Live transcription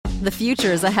The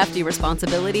future is a hefty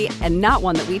responsibility and not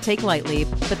one that we take lightly,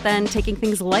 but then taking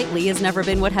things lightly has never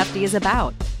been what Hefty is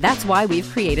about. That's why we've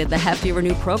created the Hefty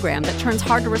Renew program that turns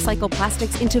hard-to-recycle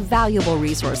plastics into valuable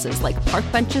resources like park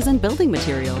benches and building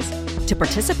materials. To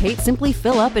participate, simply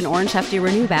fill up an orange Hefty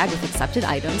Renew bag with accepted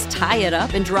items, tie it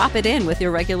up, and drop it in with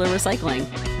your regular recycling.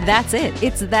 That's it.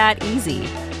 It's that easy.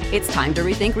 It's time to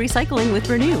rethink recycling with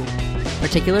Renew.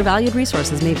 Particular valued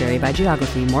resources may vary by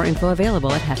geography. More info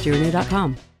available at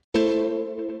heftyrenew.com.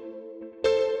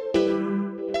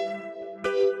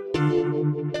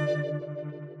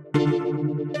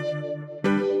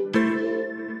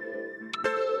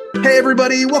 Hey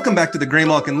everybody, welcome back to the Grey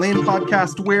Malkin Lane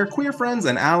podcast, where queer friends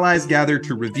and allies gather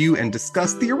to review and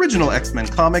discuss the original X-Men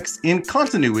comics in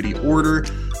continuity order.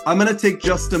 I'm going to take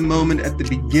just a moment at the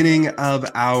beginning of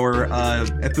our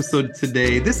episode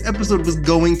today. This episode was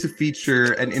going to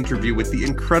feature an interview with the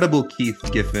incredible Keith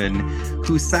Giffen,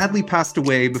 who sadly passed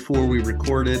away before we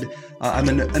recorded. I'm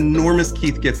an enormous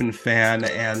Keith Giffen fan,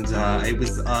 and it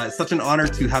was such an honor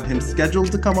to have him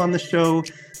scheduled to come on the show.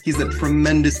 He's a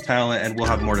tremendous talent, and we'll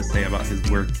have more to say about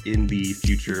his work in the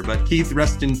future. But Keith,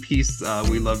 rest in peace.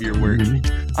 We love your work.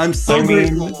 I'm so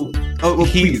grateful. Oh, well,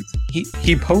 please.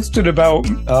 He posted about,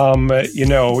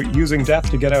 using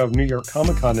death to get out of New York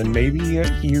Comic Con, and maybe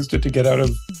he used it to get out of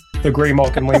the Grey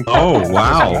Malkin Lane. Oh,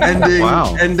 wow.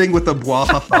 Ending with a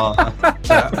bwahaha.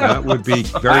 That would be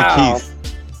very Keith.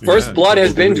 First blood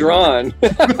has been drawn.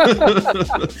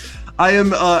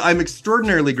 I'm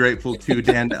extraordinarily grateful to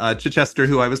Dan Chichester,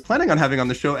 who I was planning on having on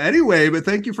the show anyway, but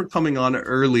thank you for coming on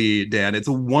early, Dan. It's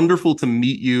wonderful to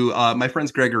meet you. My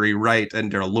friends Gregory, Wright,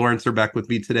 and Daryl Lawrence are back with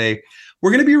me today. We're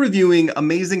going to be reviewing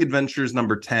Amazing Adventures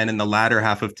number 10 in the latter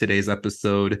half of today's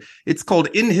episode. It's called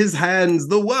In His Hands,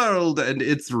 the World, and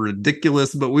it's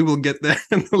ridiculous, but we will get there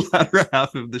in the latter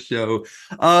half of the show.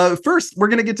 First, we're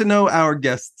going to get to know our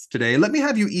guests today. Let me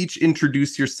have you each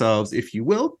introduce yourselves, if you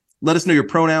will. Let us know your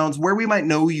pronouns, where we might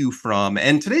know you from.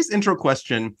 And today's intro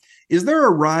question, is there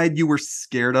a ride you were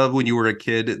scared of when you were a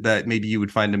kid that maybe you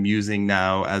would find amusing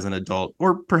now as an adult,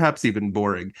 or perhaps even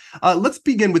boring? Let's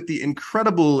begin with the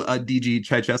incredible DG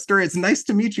Chichester. It's nice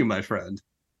to meet you, my friend.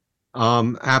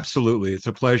 Absolutely. It's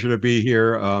a pleasure to be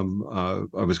here. I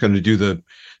was going to do the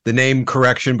name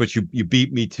correction, but you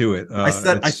beat me to it. I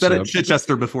said it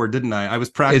Chichester before, didn't I? I was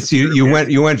practicing. You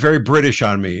went very British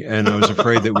on me, and I was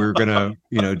afraid that we were going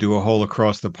to do a whole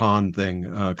across the pond thing,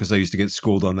 because I used to get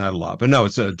schooled on that a lot. But no,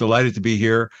 it's delighted to be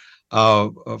here.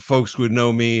 Folks would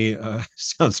know me.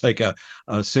 Sounds like a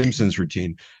Simpsons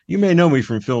routine. You may know me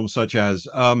from films such as,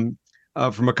 from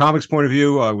a comics point of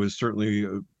view, I was certainly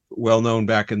well known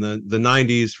back in the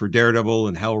 90s for Daredevil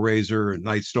and Hellraiser and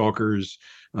Night Stalkers.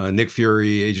 Nick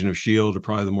Fury, Agent of S.H.I.E.L.D. are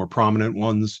probably the more prominent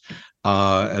ones,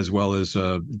 as well as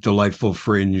delightful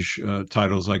fringe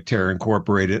titles like Terror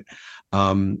Incorporated.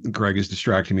 Greg is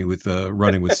distracting me with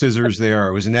Running with Scissors there.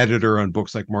 I was an editor on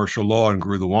books like Martial Law and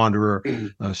Gru the Wanderer,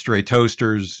 Stray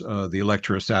Toasters, the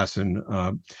Electra Assassin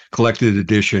collected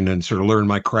edition, and sort of learned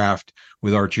my craft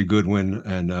with Archie Goodwin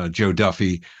and Joe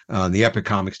Duffy, the Epic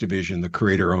Comics division, the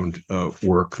creator-owned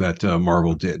work that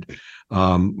Marvel did.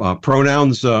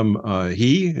 Pronouns,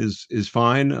 he is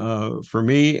fine for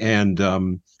me, and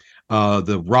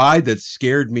the ride that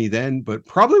scared me then, but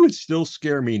probably would still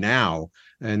scare me now,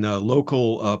 and a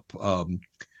local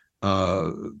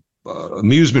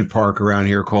amusement park around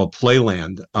here called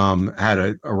Playland had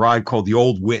a ride called the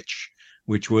Old Witch,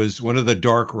 which was one of the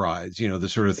dark rides, the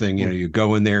sort of thing, you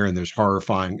go in there and there's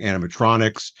horrifying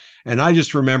animatronics. And I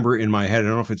just remember in my head, I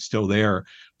don't know if it's still there,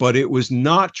 but it was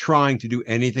not trying to do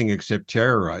anything except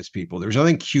terrorize people. There was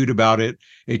nothing cute about it.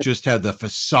 It just had the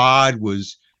facade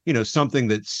was, something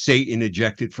that Satan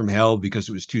ejected from hell because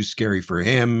it was too scary for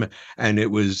him. And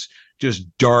it was just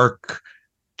dark,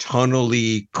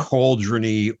 tunnely,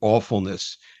 cauldrony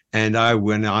awfulness. And I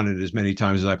went on it as many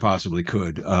times as I possibly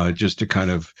could, just to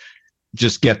kind of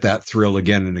just get that thrill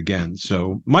again and again.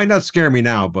 So might not scare me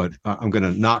now, but I'm going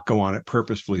to not go on it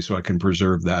purposefully so I can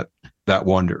preserve that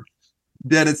wonder.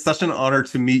 Dan, it's such an honor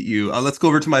to meet you. Let's go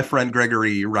over to my friend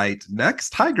Gregory Wright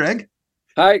next. Hi, Greg.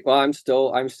 Hi. Well, I'm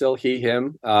still he,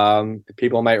 him.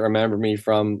 People might remember me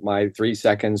from my 3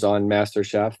 seconds on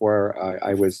MasterChef, where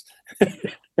I was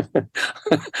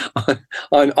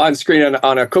on screen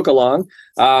on a cook along.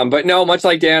 But no, much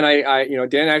like Dan,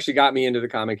 Dan actually got me into the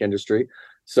comic industry.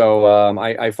 So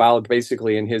I followed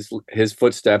basically in his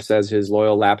footsteps as his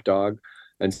loyal lapdog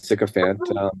and sycophant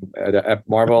at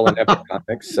Marvel and Epic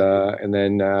Comics. And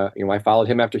then I followed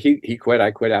him after he quit.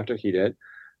 I quit after he did.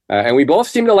 And we both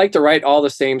seem to like to write all the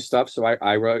same stuff. So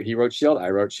he wrote S.H.I.E.L.D., I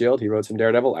wrote S.H.I.E.L.D., he wrote some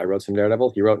Daredevil, I wrote some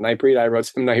Daredevil, he wrote Nightbreed, I wrote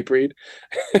some Nightbreed.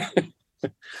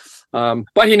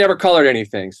 But he never colored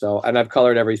anything. And I've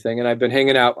colored everything, and I've been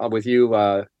hanging out with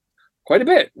you quite a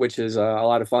bit, which is a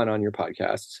lot of fun on your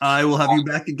podcasts. I will have you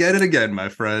back again and again, my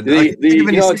friend.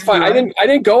 It's fun. I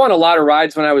didn't go on a lot of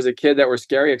rides when I was a kid that were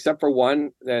scary, except for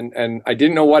one, and I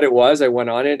didn't know what it was. I went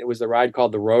on it. It was the ride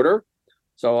called the Rotor.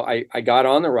 So I got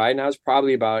on the ride, and I was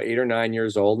probably about 8 or 9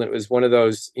 years old. And it was one of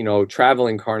those,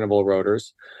 traveling carnival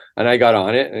rotors. And I got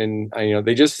on it, and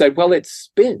they just said, well, it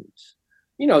spins,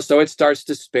 so it starts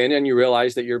to spin, and you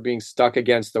realize that you're being stuck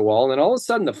against the wall. And then all of a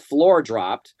sudden the floor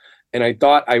dropped, and I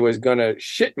thought I was going to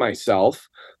shit myself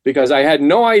because I had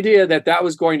no idea that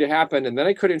was going to happen. And then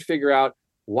I couldn't figure out,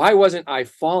 why wasn't I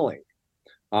falling?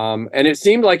 And it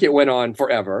seemed like it went on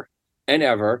forever and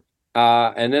ever.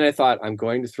 And then I thought, I'm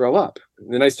going to throw up.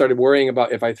 And then I started worrying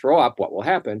about, if I throw up, what will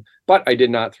happen? But I did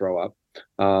not throw up.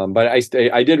 But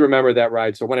I did remember that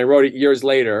ride. So when I rode it years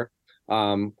later,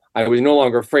 I was no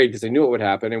longer afraid because I knew it would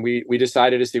happen. And we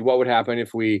decided to see what would happen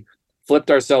if we flipped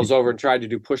ourselves over and tried to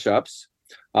do push-ups.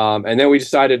 And then we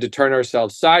decided to turn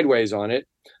ourselves sideways on it,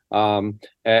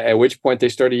 at which point they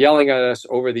started yelling at us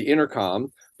over the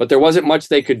intercom. But there wasn't much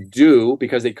they could do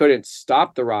because they couldn't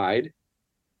stop the ride,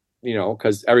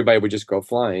 because everybody would just go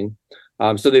flying.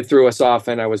 So they threw us off,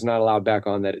 and I was not allowed back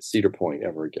on that at Cedar Point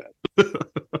ever again.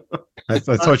 I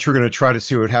thought you were going to try to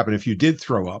see what would happen if you did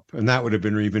throw up, and that would have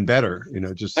been even better.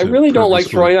 I really don't like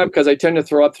throwing up because I tend to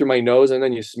throw up through my nose, and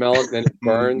then you smell it, and then it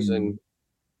burns. And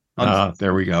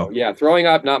there we go. Yeah, throwing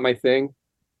up, not my thing.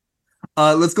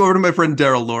 Let's go over to my friend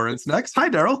Daryl Lawrence next. Hi,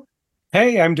 Daryl.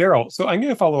 Hey, I'm Daryl. So I'm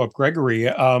going to follow up Gregory.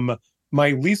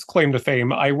 My least claim to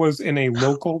fame, I was in a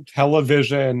local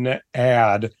television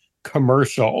ad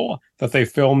commercial that they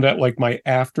filmed at like my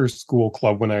after school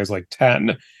club when I was like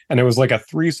 10. And it was like a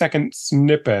 3-second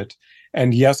snippet.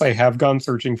 And yes, I have gone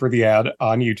searching for the ad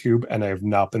on YouTube, and I have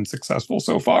not been successful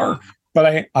so far.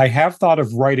 But I have thought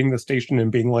of writing the station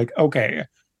and being like, okay,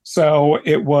 so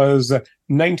it was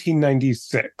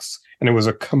 1996 and it was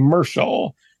a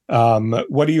commercial.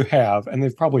 What do you have? And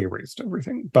they've probably erased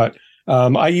everything. But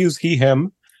I use he,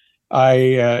 him.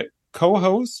 I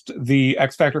co-host the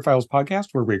X Factor Files podcast,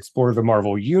 where we explore the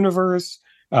Marvel Universe.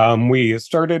 We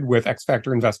started with X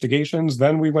Factor Investigations,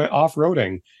 then we went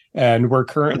off-roading, and we're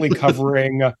currently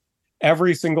covering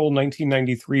every single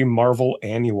 1993 Marvel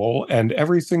annual and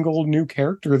every single new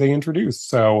character they introduced.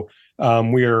 So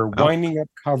we are winding up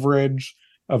coverage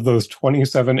of those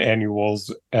 27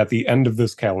 annuals at the end of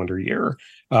this calendar year.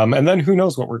 And then who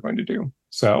knows what we're going to do.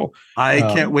 So I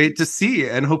can't wait to see.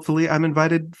 And hopefully I'm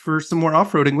invited for some more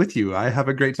off-roading with you. I have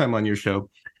a great time on your show.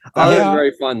 That was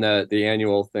very fun, the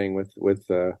annual thing with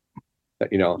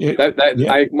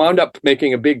I wound up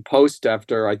making a big post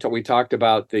after we talked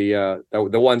about the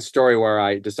one story where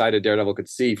I decided Daredevil could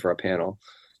see for a panel.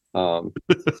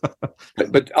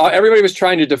 But everybody was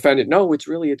trying to defend it. No,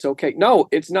 it's okay. No,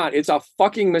 it's not. It's a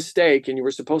fucking mistake, and you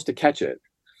were supposed to catch it.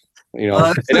 And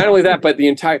not only that, but the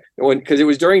entire because it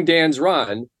was during Dan's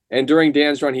run, and during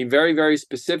Dan's run, he very, very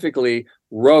specifically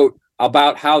wrote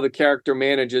about how the character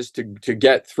manages to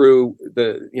get through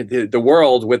the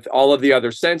world with all of the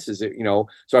other senses.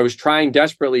 So I was trying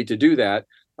desperately to do that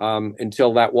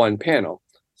until that one panel.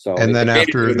 So and then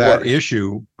after that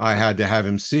issue, I had to have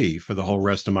him see for the whole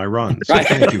rest of my run. So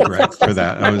thank you, Greg, for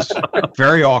that. It was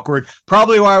very awkward.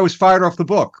 Probably why I was fired off the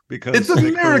book, because it's a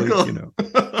miracle.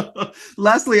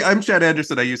 Lastly, I'm Chad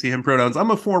Anderson. I use he, him pronouns. I'm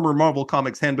a former Marvel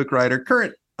Comics handbook writer,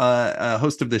 current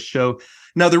host of this show.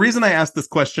 Now, the reason I asked this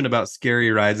question about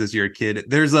scary rides as you're a kid,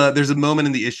 there's a moment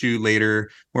in the issue later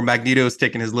where Magneto's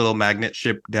taking his little magnet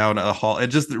ship down a hall. It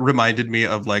just reminded me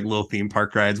of like little theme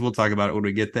park rides. We'll talk about it when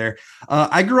we get there.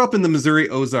 I grew up in the Missouri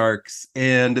Ozarks,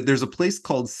 and there's a place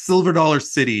called Silver Dollar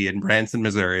City in Branson,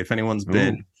 Missouri, if anyone's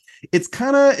been. It's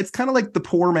kind of like the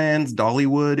poor man's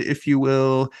Dollywood, if you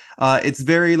will. It's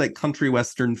very like country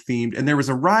western themed. And there was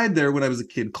a ride there when I was a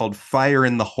kid called Fire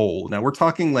in the Hole. Now we're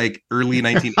talking like early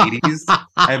 1980s.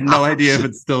 I have no idea if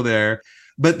it's still there.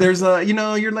 But there's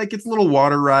you're like, it's a little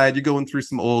water ride. You're going through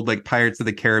some old like Pirates of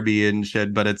the Caribbean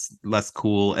shit, but it's less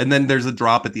cool. And then there's a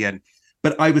drop at the end.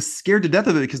 But I was scared to death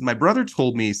of it because my brother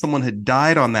told me someone had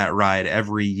died on that ride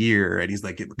every year. And he's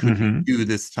like, it couldn't do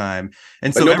this time.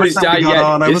 And so every time we got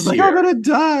on, I was like, I'm going to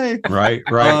die. Right.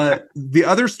 The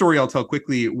other story I'll tell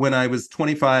quickly, when I was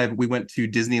 25, we went to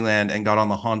Disneyland and got on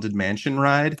the Haunted Mansion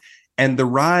ride. And the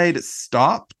ride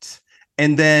stopped.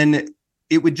 And then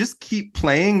it would just keep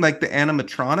playing like the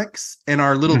animatronics, and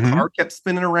our little car kept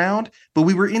spinning around. But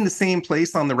we were in the same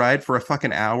place on the ride for a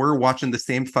fucking hour watching the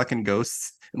same fucking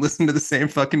ghosts and listen to the same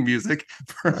fucking music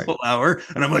for a whole hour.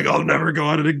 And I'm like, I'll never go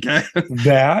on it again.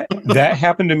 That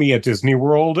happened to me at Disney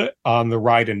World on the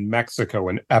ride in Mexico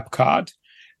in Epcot.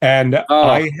 And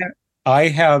Oh. I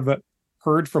have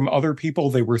heard from other people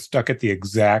they were stuck at the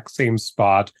exact same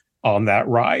spot on that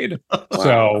ride. Wow.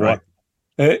 So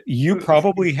Right. you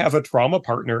probably have a trauma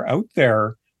partner out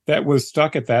there that was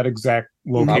stuck at that exact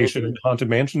location in Haunted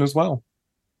Mansion as well.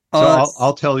 So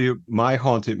I'll tell you my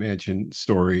Haunted Mansion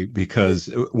story, because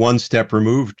one step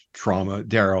removed trauma,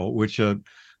 Daryl, which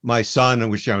my son,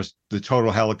 which I was the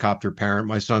total helicopter parent,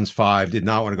 my son's 5, did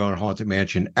not want to go in Haunted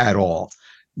Mansion at all.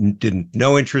 Didn't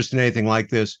no interest in anything like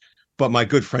this. But my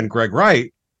good friend Greg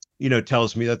Wright,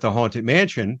 tells me that the Haunted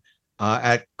Mansion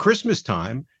at Christmas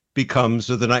time becomes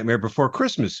the Nightmare Before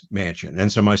Christmas mansion.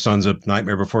 And so my son's a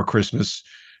Nightmare Before Christmas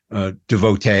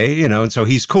devotee, and so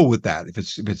he's cool with that. If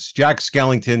it's Jack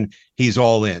Skellington, he's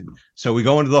all in. So we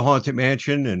go into the Haunted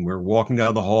Mansion and we're walking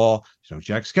down the hall. There's no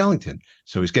Jack Skellington.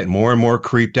 So he's getting more and more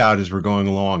creeped out as we're going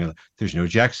along. And there's no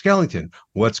Jack Skellington.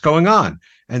 What's going on?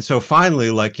 And so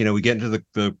finally, we get into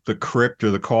the crypt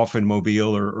or the coffin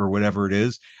mobile or whatever it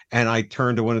is. And I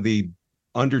turn to one of the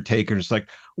undertakers, like,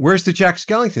 where's the Jack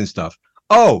Skellington stuff?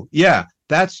 Oh, yeah.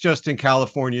 That's just in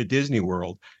California Disney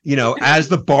World. As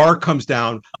the bar comes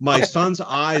down, my son's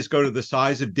eyes go to the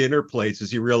size of dinner plates as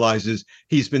he realizes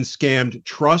he's been scammed.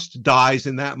 Trust dies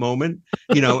in that moment,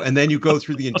 and then you go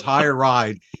through the entire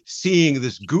ride seeing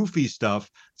this goofy stuff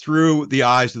through the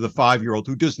eyes of the 5-year-old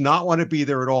who does not want to be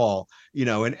there at all,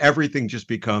 and everything just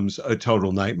becomes a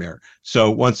total nightmare.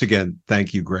 So once again,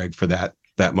 thank you, Greg, for that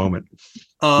moment.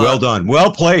 Well done.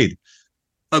 Well played.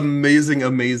 Amazing.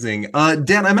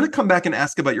 Dan, I'm going to come back and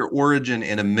ask about your origin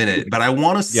in a minute, but I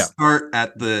want to start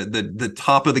at the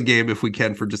top of the game if we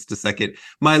can for just a second.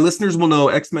 My listeners will know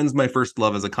X-Men's my first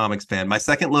love as a comics fan. My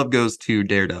second love goes to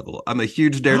Daredevil. I'm a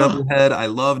huge Daredevil head. I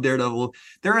love Daredevil.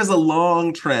 There is a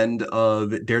long trend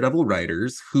of Daredevil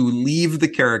writers who leave the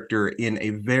character in a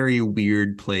very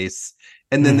weird place,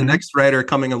 and then the next writer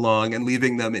coming along and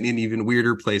leaving them in an even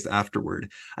weirder place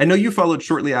afterward. I know you followed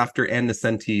shortly after Ann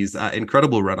Nesenti's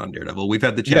incredible run on Daredevil. We've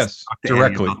had the chance to talk to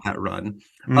directly about that run.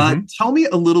 Tell me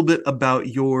a little bit about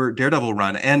your Daredevil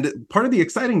run. And part of the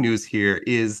exciting news here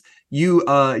is you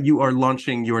are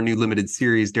launching your new limited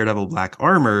series, Daredevil Black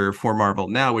Armor, for Marvel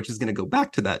now, which is going to go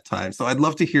back to that time. So I'd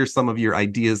love to hear some of your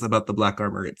ideas about the Black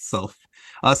Armor itself.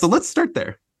 So let's start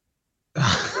there.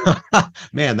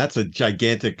 Man, that's a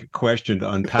gigantic question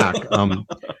to unpack.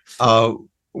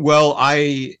 Well,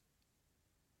 I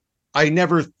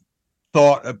never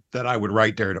thought that I would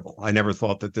write Daredevil. I never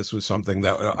thought that this was something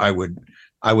that I would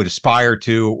aspire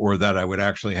to, or that I would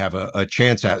actually have a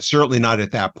chance at. Certainly not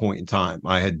at that point in time.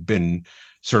 I had been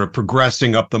sort of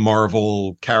progressing up the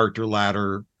Marvel character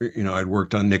ladder. I'd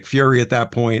worked on Nick Fury at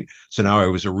that point, so now I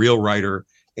was a real writer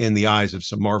in the eyes of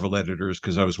some Marvel editors,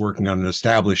 because I was working on an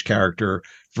established character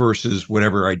versus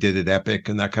whatever I did at Epic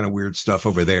and that kind of weird stuff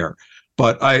over there.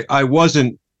 But I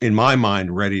wasn't, in my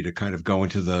mind, ready to kind of go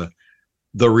into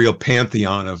the real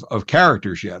pantheon of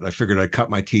characters yet. I figured I'd cut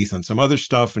my teeth on some other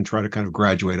stuff and try to kind of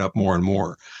graduate up more and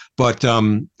more. But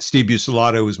Steve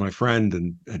Buccellato was my friend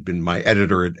and had been my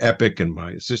editor at Epic and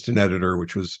my assistant editor,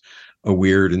 which was a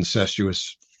weird,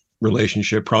 incestuous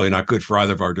relationship, probably not good for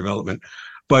either of our development.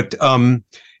 But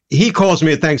he calls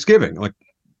me at Thanksgiving, like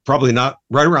probably not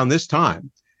right around this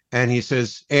time. And he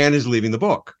says, Anne is leaving the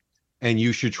book and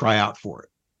you should try out for it.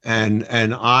 And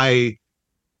I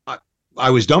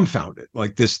was dumbfounded.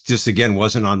 Like this again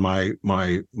wasn't on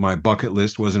my bucket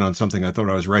list, wasn't on something I thought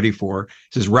I was ready for.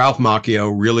 He says, Ralph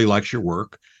Macchio really likes your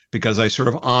work, because I sort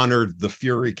of honored the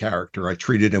Fury character. I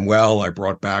treated him well. I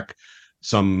brought back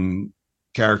some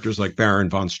characters like Baron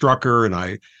von Strucker, and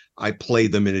I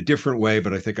played them in a different way,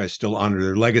 but I think I still honor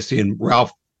their legacy. And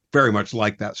Ralph very much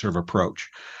liked that sort of approach.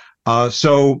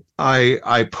 So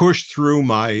I pushed through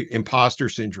my imposter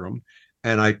syndrome,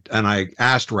 and I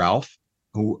asked Ralph,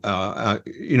 who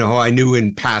who I knew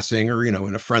in passing, or in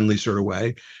a friendly sort of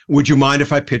way, would you mind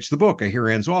if I pitched the book? I hear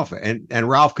Anne's off, and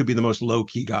Ralph could be the most low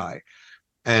key guy,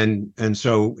 and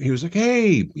so he was like,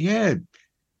 hey, yeah,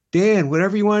 Dan,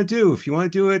 whatever you want to do, if you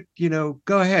want to do it,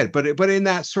 go ahead. But in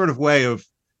that sort of way of,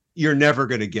 you're never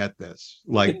going to get this,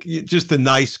 like just the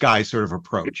nice guy sort of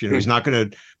approach. He's not going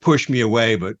to push me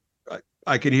away, but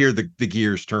I could hear the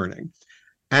gears turning.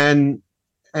 And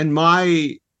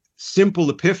my simple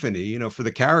epiphany, for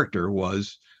the character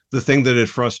was the thing that had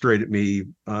frustrated me,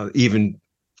 even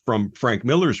from Frank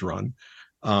Miller's run,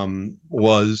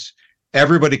 was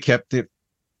everybody kept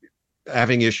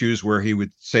having issues where he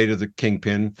would say to the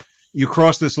Kingpin, you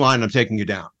cross this line, I'm taking you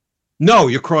down. No,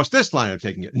 you crossed this line, I'm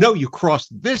taking it. No, you crossed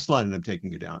this line and I'm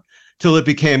taking you down. Till it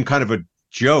became kind of a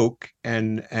joke.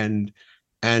 And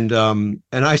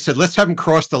I said, let's have him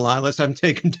cross the line. Let's have him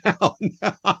take him down.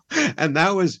 And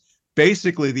that was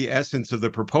basically the essence of the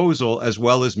proposal, as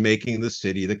well as making the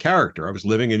city the character. I was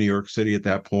living in New York City at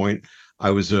that point. I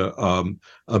was a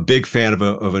big fan of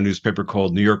a newspaper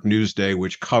called New York Newsday,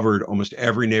 which covered almost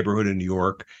every neighborhood in New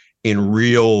York in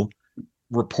real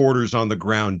reporters on the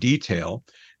ground detail.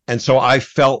 And so I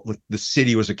felt like the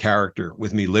city was a character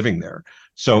with me living there.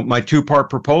 So my two-part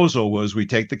proposal was we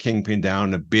take the Kingpin down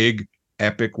in a big,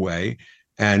 epic way,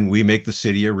 and we make the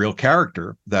city a real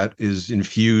character that is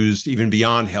infused even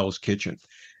beyond Hell's Kitchen.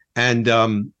 And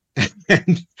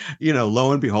and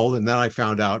lo and behold, and then I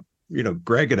found out,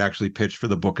 Greg had actually pitched for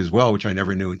the book as well, which I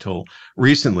never knew until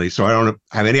recently. So I don't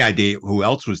have any idea who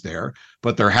else was there,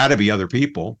 but there had to be other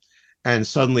people. And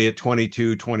suddenly at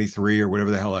 22, 23, or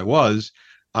whatever the hell I was,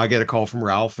 I get a call from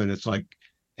Ralph, and it's like,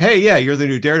 hey, yeah, you're the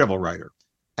new Daredevil writer.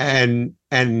 And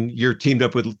you're teamed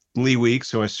up with Lee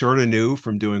Weeks, who I sort of knew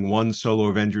from doing one solo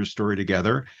Avengers story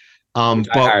together.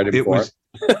 But it was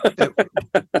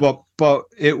but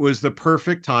it was the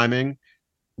perfect timing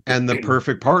and the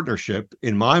perfect partnership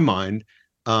in my mind,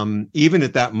 even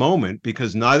at that moment,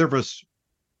 because neither of us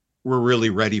were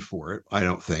really ready for it, I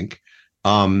don't think.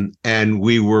 And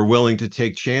we were willing to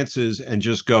take chances and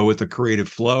just go with the creative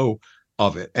flow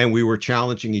of it. And we were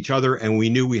challenging each other, and we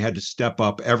knew we had to step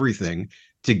up everything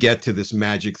to get to this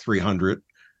magic 300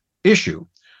 issue.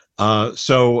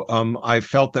 So I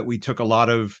felt that we took a lot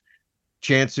of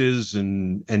chances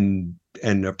and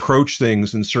approach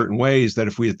things in certain ways that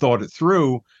if we had thought it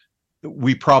through,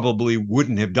 we probably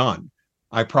wouldn't have done.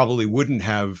 I probably wouldn't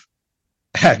have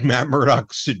had Matt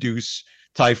Murdock seduce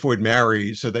Typhoid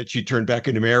Mary so that she turned back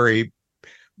into Mary,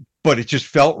 but it just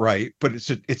felt right. But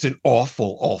it's an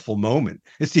awful, awful moment.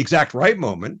 It's the exact right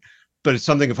moment, but it's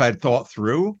something if I had thought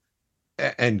through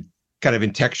and kind of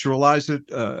intellectualized it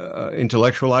a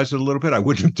little bit, I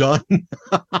wouldn't have done.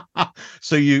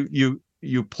 So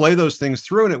you play those things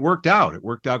through, and it worked out. It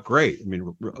worked out great. I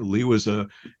mean, Lee was an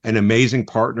amazing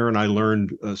partner, and I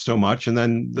learned so much. And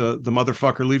then the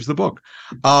motherfucker leaves the book,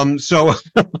 so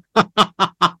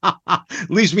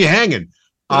leaves me hanging.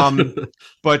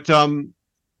 But then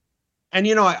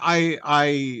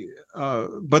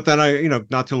I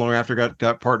not too long after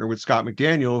got partnered with Scott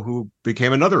McDaniel, who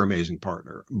became another amazing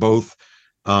partner. Both,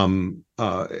 I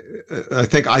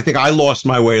think I lost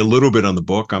my way a little bit on the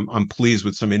book. I'm pleased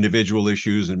with some individual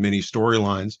issues and mini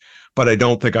storylines, but I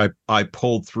don't think I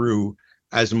pulled through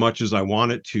as much as I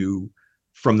wanted to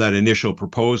from that initial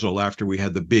proposal after we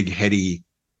had the big heady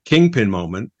Kingpin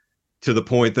moment, to the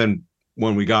point then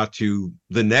when we got to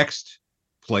the next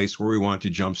place where we wanted to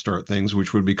jumpstart things,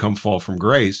 which would become Fall from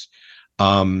Grace.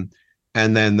 And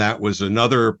then that was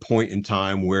another point in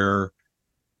time where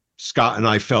Scott and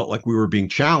I felt like we were being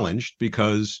challenged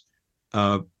because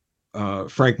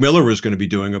Frank Miller was going to be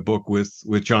doing a book with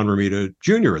John Romita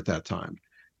Jr. at that time.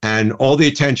 And all the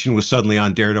attention was suddenly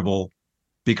on Daredevil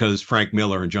because Frank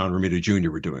Miller and John Romita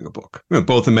Jr. were doing a book.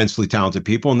 Both immensely talented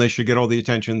people, and they should get all the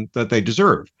attention that they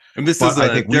deserve. And this is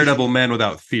a Daredevil Man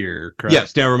Without Fear, correct?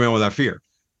 Yes, Daredevil Man Without Fear.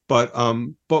 But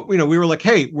we were like,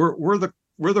 hey, we're the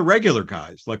regular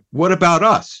guys. Like, what about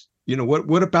us?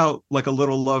 What about like a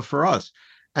little love for us?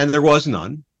 And there was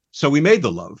none. So we made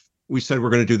the love. We said we're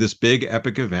going to do this big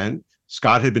epic event.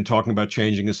 Scott had been talking about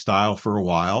changing his style for a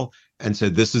while and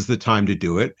said this is the time to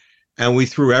do it. And we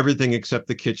threw everything except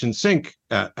the kitchen sink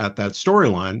at that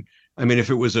storyline. I mean, if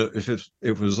it was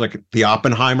like the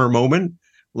Oppenheimer moment,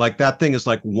 like that thing is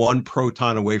like one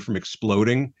proton away from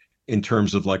exploding in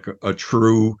terms of like a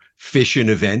true fission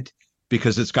event,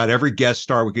 because it's got every guest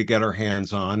star we could get our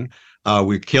hands on.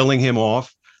 We're killing him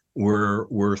off.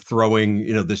 We're throwing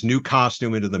this new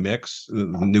costume into the mix. The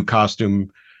new costume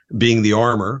being the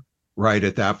armor, right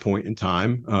at that point in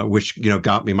time, which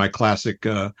got me my classic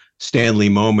Stan Lee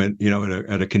moment.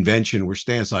 At a convention where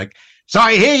Stan's like, "So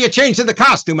I hear you changing the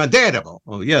costume on Daredevil."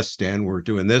 Well, yes, Stan, we're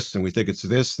doing this, and we think it's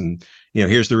this, and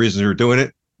here's the reason we're doing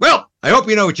it. Well, I hope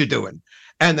you know what you're doing.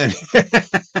 And then,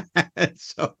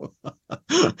 so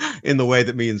in the way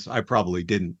that means I probably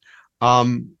didn't.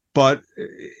 But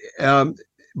again,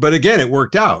 it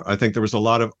worked out. I think there was a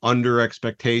lot of under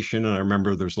expectation. And I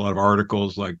remember there's a lot of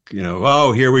articles like,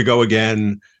 oh, here we go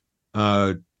again.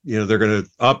 They're going to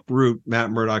uproot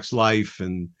Matt Murdock's life.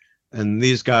 And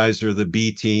these guys are the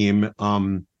B team.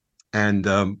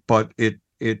 But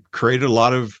it created a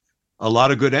lot of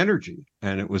good energy.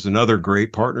 And it was another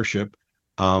great partnership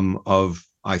of,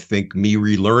 I think, me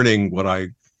relearning what I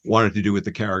wanted to do with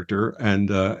the character,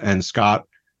 and Scott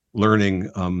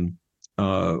learning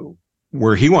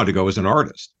where he wanted to go as an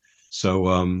artist.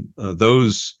 So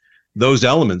those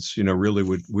elements, really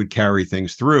would carry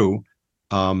things through.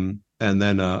 And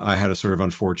then I had a sort of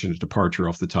unfortunate departure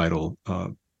off the title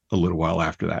a little while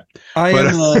after that. I But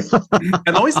am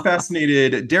I'm always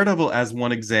fascinated. Daredevil as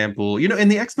one example. You know, in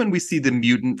the X-Men, we see the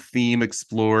mutant theme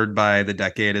explored by the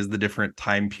decade as the different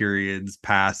time periods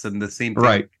pass, and the same thing,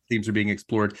 right. themes are being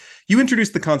explored. You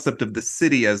introduced the concept of the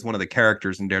city as one of the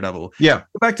characters in Daredevil. Yeah.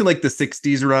 Go back to like the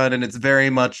 60s run, and it's very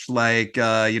much like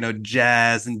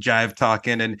jazz and jive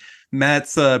talking, and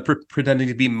Matt's pretending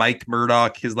to be Mike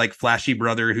Murdock, his like flashy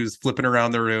brother who's flipping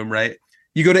around the room, right?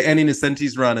 You go to Annie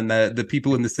Nocenti's run, and the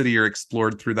people in the city are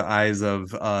explored through the eyes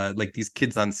of like these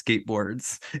kids on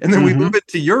skateboards. And then we move it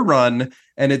to your run,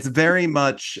 and it's very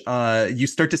much you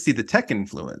start to see the tech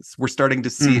influence. We're starting to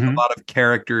see a lot of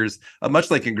characters,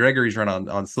 much like in Gregory's run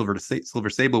on Silver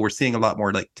Sable. We're seeing a lot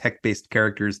more like tech-based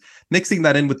characters, mixing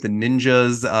that in with the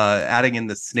ninjas, adding in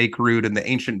the snake root and the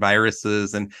ancient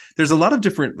viruses. And there's a lot of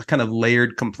different kind of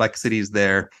layered complexities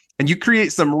there. And you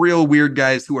create some real weird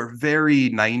guys who are very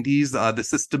 90s. The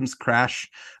Systems Crash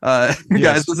Yes,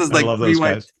 guys. This is like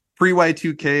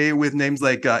pre-Y2K with names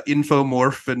like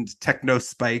Infomorph and Techno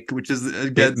Spike, which is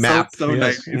again so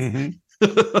yes.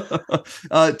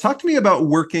 90s. Talk to me about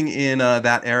working in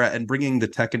that era and bringing the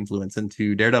tech influence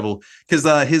into Daredevil, because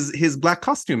his black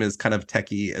costume is kind of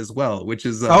techie as well, which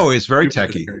is it's very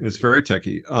techie. It's very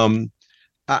techie.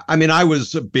 I mean, I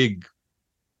was a big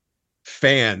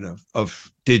fan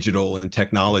of digital and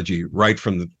technology right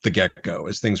from the get-go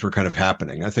as things were kind of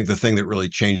happening. I think the thing that really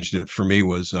changed it for me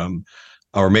was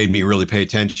or made me really pay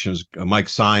attention was Mike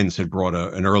Sines had brought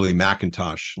an early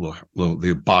Macintosh,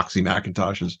 the boxy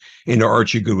Macintoshes, into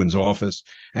Archie Goodwin's office,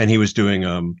 and he was doing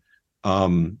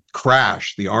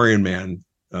Crash, the Iron Man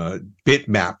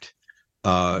bitmapped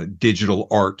digital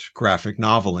art graphic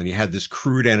novel, and he had this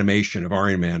crude animation of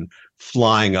Iron Man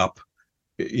flying up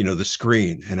the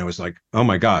screen, and I was like, oh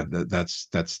my god, that's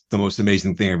the most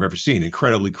amazing thing I've ever seen.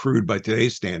 Incredibly crude by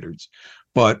today's standards,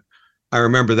 but I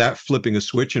remember that flipping a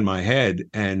switch in my head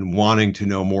and wanting to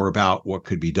know more about what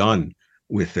could be done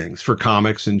with things for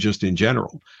comics and just in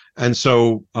general. And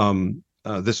so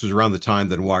this was around the time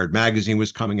that Wired magazine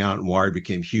was coming out, and Wired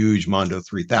became huge. Mondo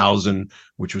 3000,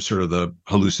 which was sort of the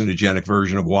hallucinogenic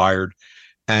version of Wired,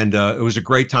 and it was a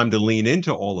great time to lean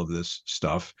into all of this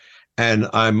stuff. And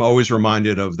I'm always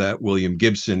reminded of that William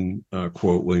Gibson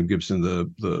quote, William Gibson,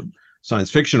 the science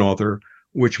fiction author,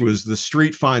 which was the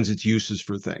street finds its uses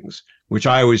for things, which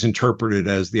I always interpreted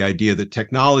as the idea that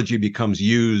technology becomes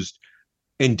used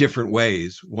in different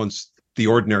ways once the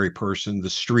ordinary person, the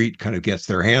street, kind of gets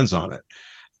their hands on it.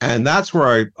 And that's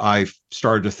where I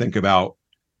started to think about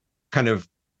kind of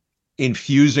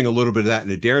infusing a little bit of that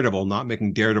into Daredevil, not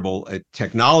making Daredevil a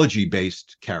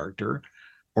technology-based character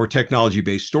or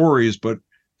technology-based stories, but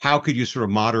how could you sort of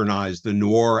modernize the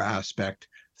noir aspect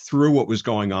through what was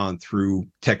going on through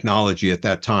technology at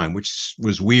that time, which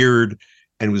was weird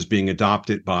and was being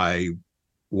adopted by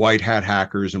white hat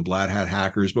hackers and black hat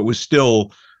hackers, but was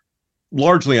still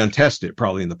largely untested,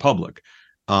 probably in the public.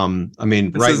 I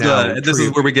mean, this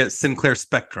is where we get Sinclair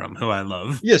Spectrum, who I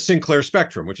love. Yes, Sinclair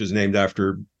Spectrum, which is named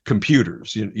after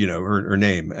computers, her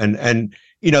name, and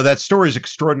that story is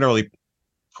extraordinarily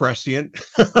prescient.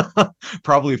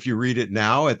 Probably if you read it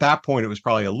now, at that point it was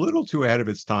probably a little too ahead of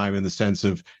its time in the sense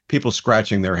of people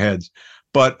scratching their heads,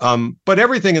 but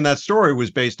everything in that story was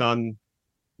based on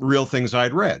real things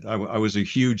I'd read. I was a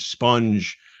huge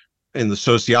sponge in the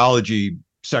sociology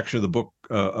section of the book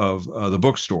of the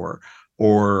bookstore,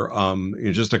 or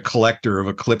just a collector of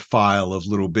a clip file of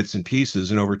little bits and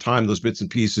pieces, and over time those bits and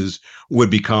pieces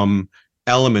would become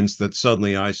elements that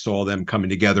suddenly I saw them coming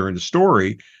together in a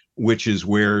story, which is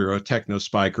where a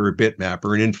technospike or a bitmap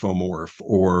or an infomorph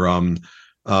or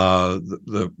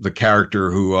the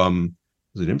character who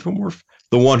is it infomorph?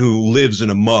 The one who lives in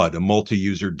a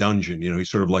multi-user dungeon. He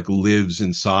sort of like lives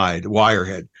inside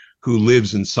Wirehead, who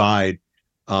lives inside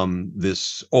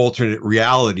this alternate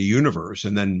reality universe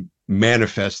and then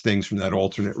manifests things from that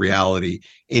alternate reality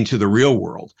into the real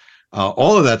world.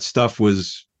 All of that stuff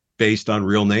was based on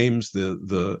real names.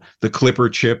 The Clipper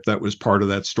chip that was part of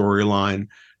that storyline.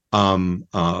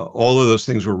 All of those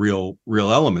things were real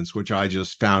elements, which I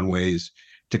just found ways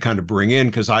to kind of bring in,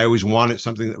 because I always wanted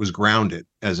something that was grounded,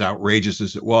 as outrageous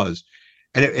as it was.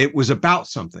 And it was about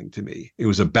something to me. It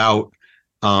was about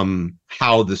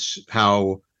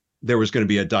how there was going to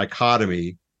be a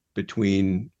dichotomy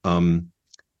between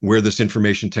where this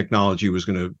information technology was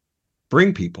going to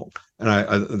bring people.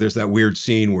 And there's that weird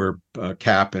scene where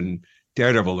Cap and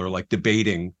Daredevil are like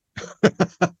debating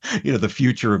the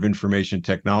future of information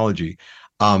technology.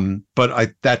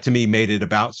 But that to me made it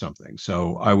about something.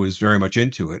 So I was very much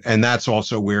into it. And that's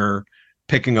also where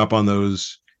picking up on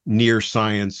those near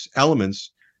science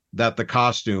elements that the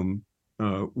costume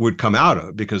would come out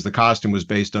of, because the costume was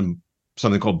based on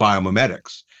something called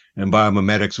biomimetics. And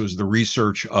biomimetics was the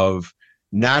research of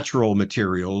natural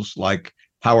materials, like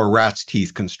how are rat's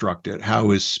teeth constructed,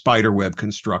 how is spider web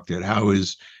constructed, how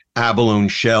is abalone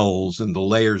shells and the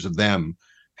layers of them,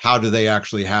 how do they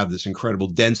actually have this incredible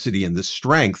density and this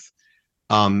strength?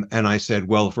 And I said,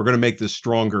 well, if we're going to make this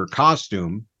stronger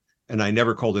costume, and I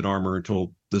never called it armor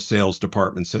until the sales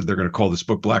department said they're going to call this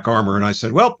book Black Armor, and I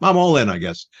said, well, I'm all in, I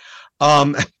guess.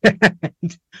 And,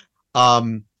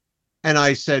 and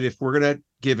I said, if we're going to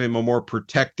give him a more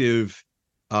protective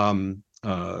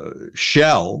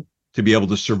shell to be able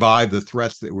to survive the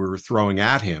threats that we were throwing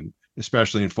at him,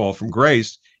 especially in Fall from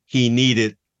Grace, he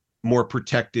needed more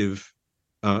protective.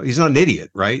 He's not an idiot,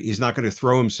 right? He's not going to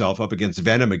throw himself up against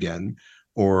Venom again,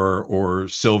 or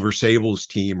Silver Sable's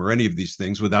team, or any of these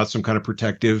things without some kind of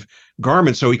protective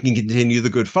garment, so he can continue the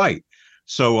good fight.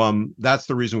 So that's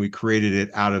the reason we created it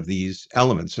out of these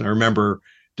elements. And I remember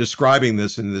describing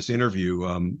this in this interview.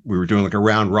 We were doing like a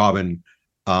round robin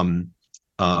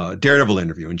Daredevil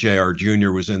interview, and JR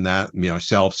Jr. was in that,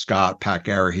 myself, Scott, Pat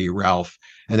Garrahy, Ralph,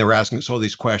 and they were asking us all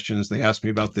these questions. They asked me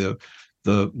about the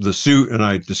suit, and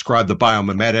I described the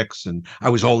biomimetics, and I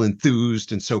was all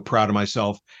enthused and so proud of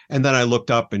myself. And then I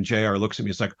looked up, and JR looks at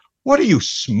me, it's like, what are you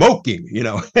smoking?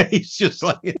 He's just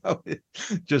like,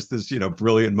 just this,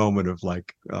 brilliant moment of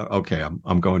like, okay,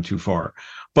 I'm going too far.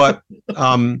 But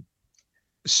but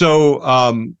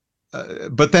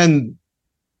then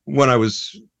when I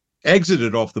was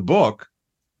exited off the book,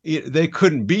 they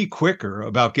couldn't be quicker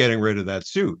about getting rid of that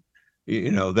suit.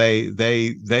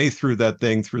 They threw that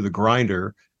thing through the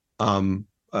grinder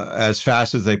as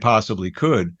fast as they possibly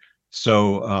could.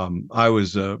 So I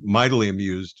was mightily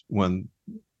amused when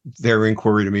their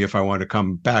inquiry to me if I wanted to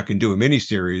come back and do a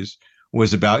miniseries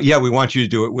was about, yeah, we want you to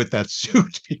do it with that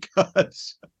suit,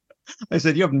 because I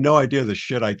said, you have no idea the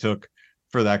shit I took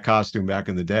for that costume back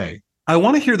in the day. I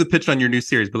want to hear the pitch on your new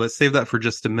series, but let's save that for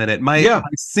just a minute. My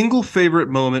single favorite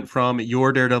moment from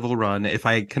your Daredevil run, if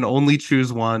I can only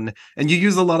choose one, and you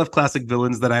use a lot of classic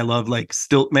villains that I love, like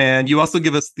Stiltman. You also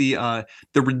give us the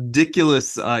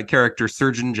ridiculous character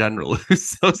Surgeon General,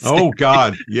 who's so sick. Oh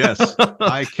God, yes.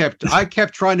 I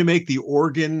kept trying to make the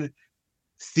organ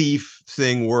thief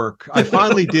thing work. I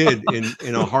finally did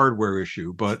in a hardware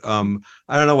issue, but I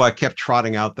don't know why I kept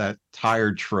trotting out that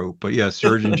tired trope. But yeah,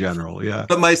 Surgeon General, yeah.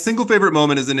 But my single favorite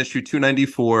moment is in issue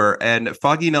 294, and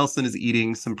Foggy Nelson is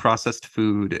eating some processed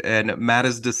food, and Matt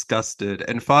is disgusted,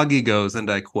 and Foggy goes, and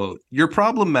I quote, "Your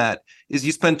problem, Matt, is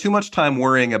you spend too much time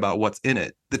worrying about what's in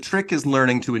it. The trick is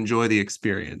learning to enjoy the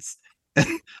experience."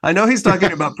 I know he's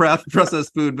talking about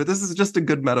processed food, but this is just a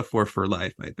good metaphor for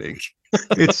life, I think.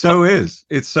 It so is.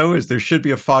 There should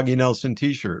be a Foggy Nelson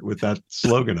t-shirt with that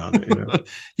slogan on it.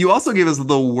 You also gave us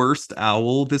the worst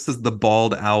owl. This is the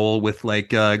bald owl with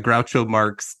like Groucho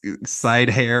Marx side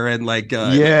hair and like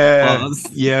claws.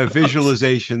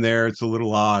 Visualization there. It's a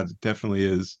little odd. It definitely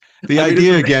is. The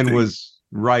idea again was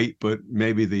right, but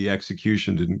maybe the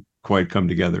execution didn't quite come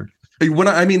together.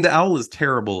 The owl is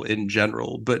terrible in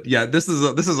general, but yeah, this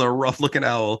is a rough looking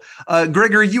owl.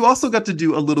 Gregory, you also got to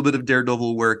do a little bit of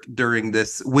Daredevil work during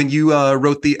this when you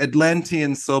wrote the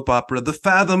Atlantean soap opera, The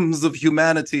Fathoms of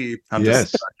Humanity.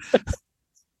 Yes.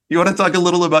 You want to talk a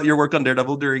little about your work on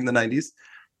Daredevil during the 90s?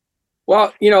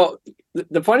 Well,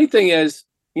 the funny thing is,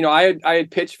 I had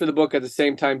pitched for the book at the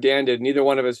same time Dan did. Neither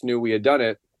one of us knew we had done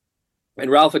it. And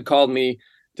Ralph had called me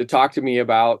to talk to me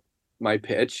about my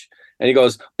pitch. And he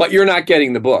goes, "But you're not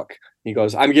getting the book." He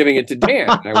goes, "I'm giving it to Dan."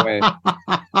 And I went,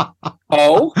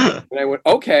 "Oh?" And I went,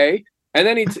 "Okay." And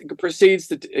then he proceeds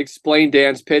to explain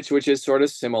Dan's pitch, which is sort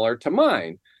of similar to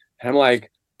mine. And I'm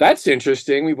like, that's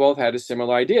interesting. We both had a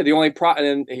similar idea. The only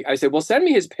and then I said, "Well, send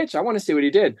me his pitch. I want to see what he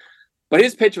did." But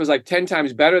his pitch was like 10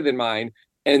 times better than mine.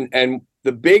 And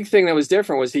the big thing that was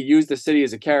different was he used the city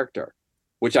as a character,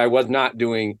 which I was not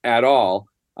doing at all.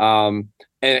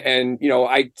 And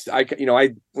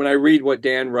when I read what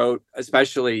Dan wrote,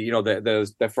 especially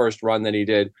the first run that he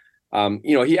did,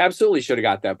 he absolutely should have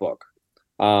got that book.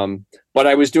 But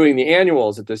I was doing the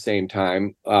annuals at the same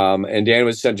time, and Dan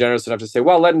was generous enough to say,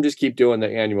 "Well, let him just keep doing the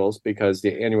annuals because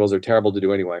the annuals are terrible to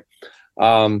do anyway."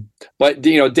 But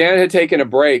Dan had taken a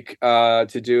break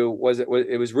to do.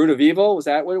 It was Root of Evil? Was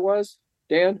that what it was,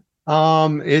 Dan?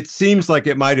 It seems like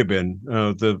it might have been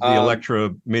the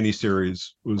Elektra miniseries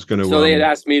was going to. So they had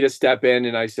asked me to step in,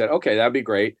 and I said, "Okay, that'd be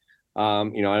great."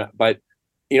 But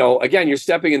again, you're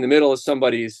stepping in the middle of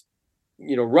somebody's,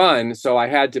 run. So I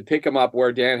had to pick him up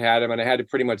where Dan had him, and I had to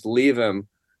pretty much leave him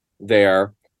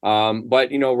there. But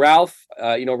Ralph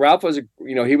was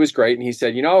he was great, and he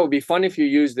said, it would be fun if you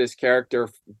used this character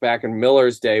back in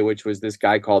Miller's day, which was this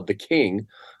guy called the King,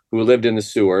 who lived in the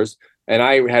sewers, and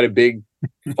I had a big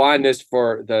fondness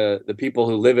for the people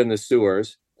who live in the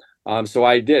sewers. So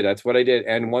I did. That's what I did.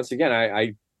 And once again,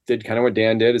 I did kind of what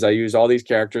Dan did, is I used all these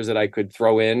characters that I could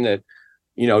throw in that,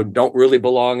 don't really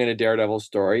belong in a Daredevil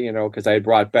story, because I had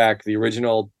brought back the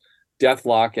original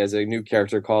Deathlock as a new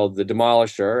character called the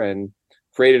Demolisher, and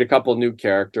created a couple new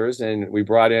characters, and we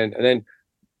brought in, and then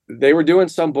they were doing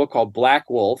some book called Black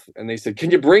Wolf, and they said,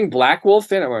 "Can you bring Black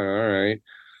Wolf in?" I went, "All right."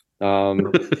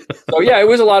 So yeah, it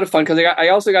was a lot of fun, because I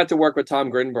also got to work with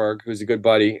Tom Grinberg, who's a good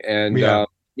buddy, and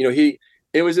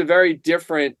it was a very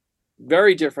different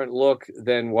look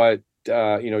than what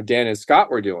Dan and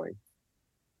Scott were doing.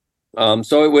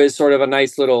 So it was sort of a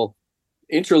nice little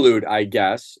interlude, I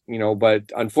guess, but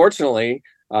unfortunately,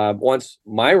 once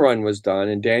my run was done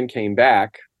and Dan came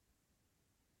back.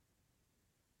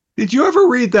 Did you ever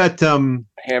read that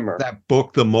Hammer, that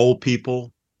book, The Mole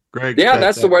People, Greg? Yeah,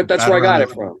 that's where I got it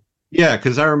from. Yeah,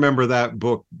 because I remember that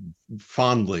book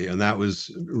fondly, and that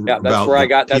was that's where I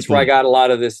got a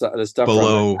lot of this stuff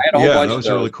below. From. I had a whole bunch that was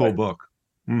of those, a really cool book.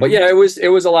 Mm-hmm. But yeah, it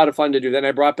was a lot of fun to do. Then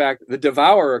I brought back the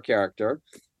Devourer character,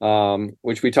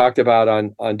 which we talked about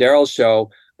on Daryl's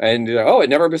show. And it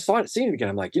never been seen again.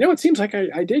 I'm like, it seems like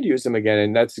I did use him again,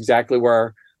 and that's exactly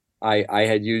where I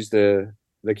had used the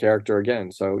character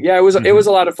again. So yeah, it was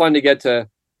a lot of fun to get to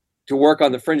work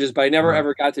on the fringes, but I never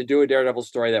ever got to do a Daredevil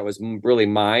story that was really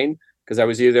mine, because I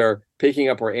was either picking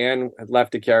up where Ann had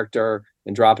left a character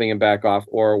and dropping him back off,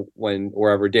 or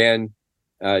wherever Dan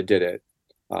did it.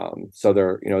 So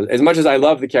there, as much as I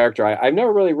love the character, I've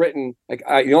never really written,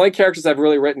 the only characters I've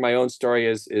really written my own story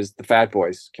is the Fat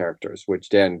Boys characters, which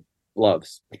Dan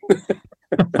loves.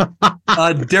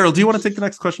 Daryl, do you want to take the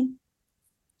next question?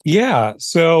 Yeah.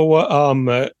 So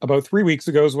about 3 weeks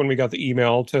ago is when we got the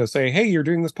email to say, hey, you're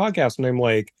doing this podcast. And I'm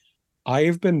like,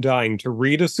 I've been dying to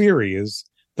read a series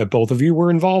that both of you were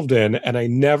involved in, and I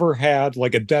never had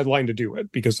a deadline to do it,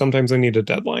 because sometimes I need a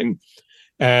deadline.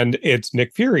 And it's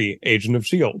Nick Fury, Agent of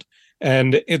S.H.I.E.L.D.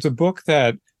 And it's a book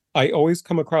that I always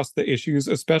come across the issues,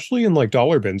 especially in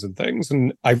dollar bins and things.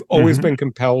 And I've always been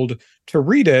compelled to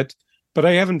read it, but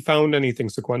I haven't found anything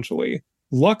sequentially.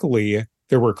 Luckily,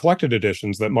 there were collected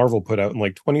editions that Marvel put out in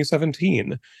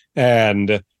 2017.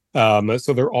 And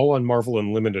so they're all on Marvel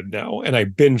Unlimited now. And I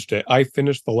binged it. I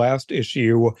finished the last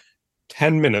issue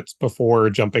 10 minutes before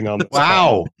jumping on the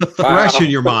Wow. Fresh in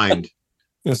your mind.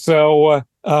 So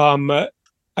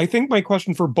I think my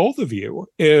question for both of you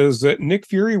is that Nick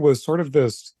Fury was sort of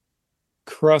this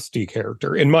crusty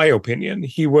character, in my opinion.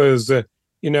 He was,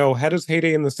 had his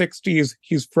heyday in the 60s.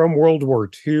 He's from World War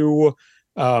II.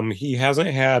 He hasn't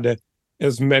had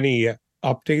as many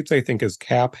updates, I think, as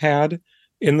Cap had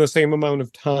in the same amount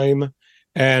of time.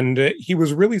 And he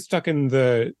was really stuck in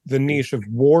the niche of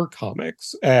war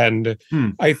comics. And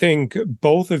I think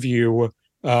both of you,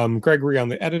 Gregory on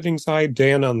the editing side,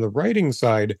 Dan on the writing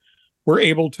side, were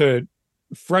able to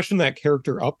freshen that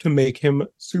character up to make him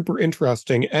super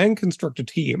interesting and construct a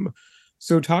team.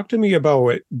 So talk to me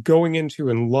about going into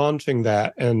and launching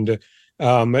that. And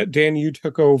Dan, you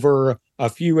took over a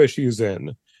few issues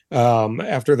in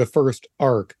after the first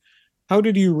arc. How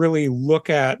did you really look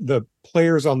at the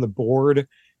players on the board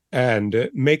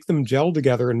and make them gel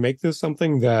together and make this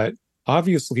something that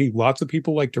obviously lots of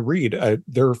people like to read?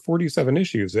 There are 47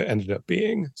 issues it ended up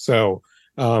being. So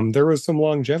there was some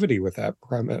longevity with that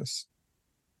premise.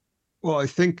 Well, I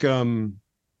think,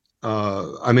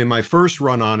 my first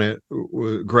run on it,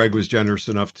 Greg was generous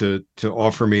enough to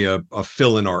offer me a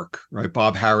fill-in arc, right?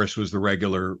 Bob Harris was the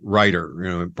regular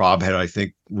writer. Bob had, I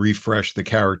think, refreshed the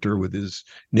character with his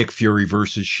Nick Fury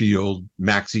versus S.H.I.E.L.D.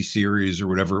 maxi series or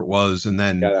whatever it was. And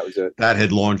then that was it. That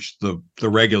had launched the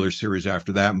regular series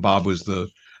after that. And Bob was the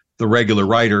regular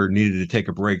writer, needed to take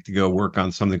a break to go work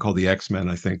on something called the X-Men,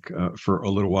 I think, for a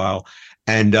little while.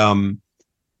 And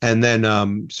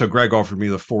then so Greg offered me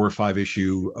the 4 or 5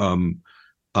 issue run.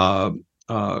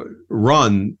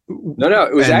 No,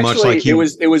 it was actually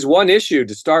it was one issue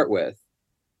to start with.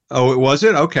 Oh, it was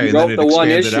it? Okay. He wrote the one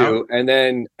issue, and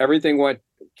then everything went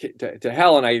to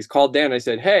hell. And I called Dan. I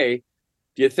said, "Hey,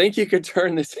 do you think you could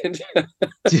turn this into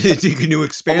can you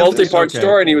expand a multi-part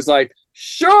story?" And he was like,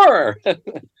 "Sure."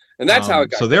 And that's how it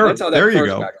got. So there you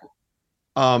go.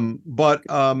 But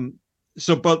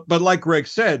like Greg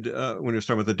said, when you're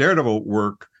starting with the Daredevil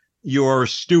work, you're a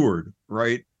steward,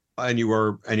 right? And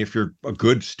if you're a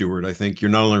good steward, I think you're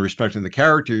not only respecting the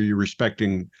character, you're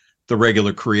respecting the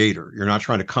regular creator. You're not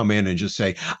trying to come in and just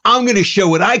say, I'm going to show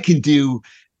what I can do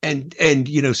and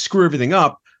screw everything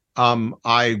up.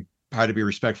 I had to be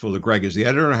respectful to Greg as the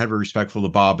editor, and I had to be respectful to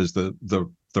Bob as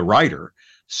the writer.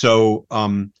 So,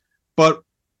 but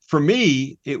for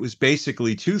me, it was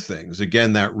basically two things.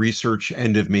 Again, that research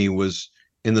end of me was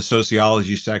in the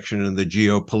sociology section and the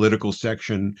geopolitical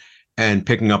section, and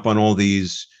picking up on all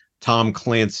these Tom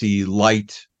Clancy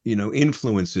light,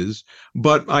 influences.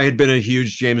 But I had been a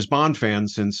huge James Bond fan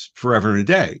since Forever and a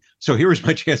Day. So here was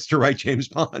my chance to write James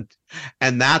Bond.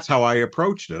 And that's how I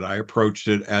approached it. I approached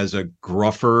it as a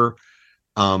gruffer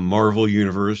Marvel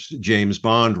Universe James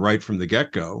Bond right from the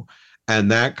get-go. And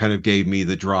that kind of gave me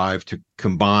the drive to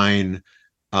combine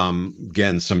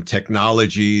again some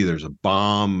technology. There's a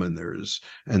bomb, and there's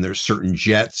certain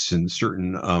jets and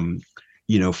certain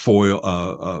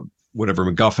foil whatever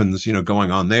MacGuffins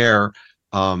going on there.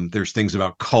 There's things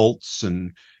about cults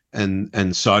and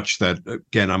such that,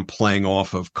 again, I'm playing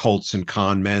off of cults and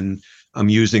con men. I'm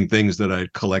using things that I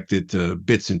collected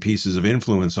bits and pieces of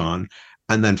influence on.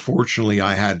 And then fortunately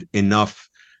I had enough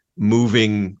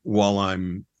moving while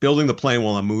I'm building the plane,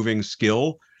 while I'm moving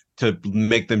skill to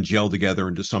make them gel together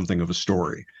into something of a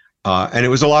story. And it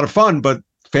was a lot of fun, but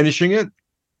finishing it,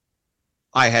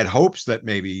 I had hopes that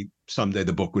maybe someday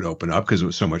the book would open up because it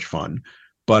was so much fun,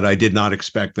 but I did not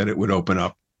expect that it would open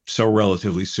up so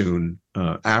relatively soon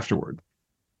afterward.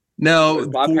 No,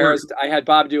 Bob Harris, I had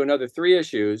Bob do another 3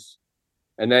 issues,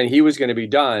 and then he was going to be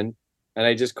done. And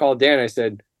I just called Dan. I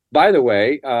said, by the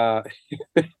way,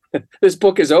 this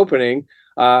book is opening.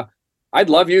 I'd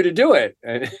love you to do it.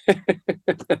 And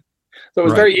so it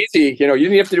was very easy. You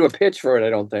didn't have to do a pitch for it, I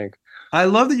don't think. I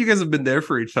love that you guys have been there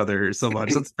for each other so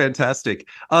much. That's fantastic.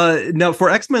 Now, for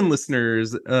X-Men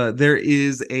listeners, there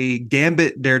is a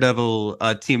Gambit Daredevil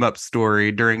team up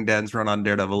story during Dan's run on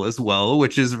Daredevil as well,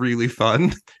 which is really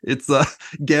fun. It's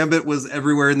Gambit was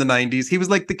everywhere in the 90s. He was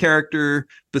like the character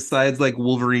besides like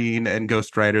Wolverine and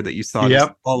Ghost Rider that you saw.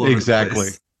 Yep, all over exactly. the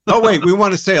place. Oh, wait, we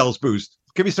want a sales boost.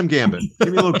 Give me some Gambit.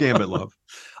 Give me a little Gambit love.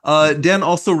 Dan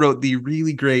also wrote the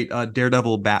really great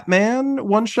Daredevil Batman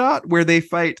one shot where they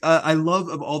fight. I love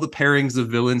of all the pairings of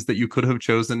villains that you could have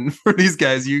chosen for these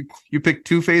guys. You picked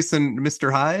Two-Face and Mr.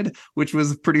 Hyde, which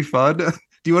was pretty fun. Do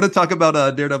you want to talk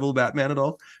about Daredevil Batman at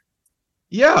all?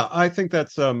 Yeah, I think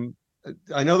that's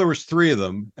I know there was 3 of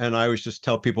them, and I always just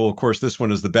tell people, of course, this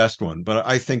one is the best one, but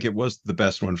I think it was the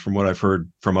best one from what I've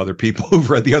heard from other people who've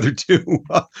read the other 2.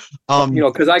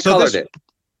 Because I colored it.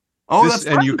 Oh, that's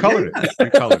and you colored it.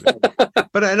 You colored it.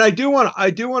 But I do want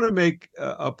to make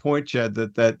a point, Chad,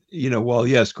 that while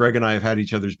yes, Greg and I have had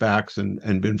each other's backs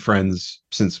and been friends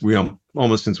since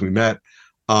almost since we met.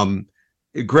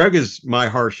 Greg is my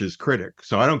harshest critic,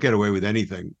 so I don't get away with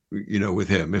anything, with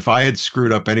him. If I had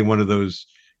screwed up any one of those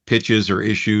pitches or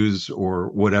issues or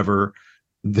whatever,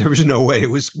 there was no way it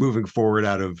was moving forward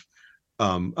out of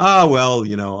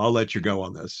I'll let you go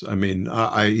on this. I mean,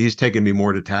 he's taken me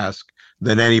more to task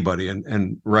than anybody,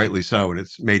 and rightly so, and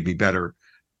it's made me better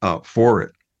for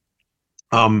it.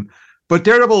 But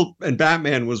Daredevil and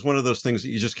Batman was one of those things that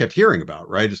you just kept hearing about,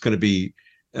 right? It's going to be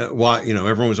why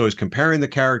everyone was always comparing the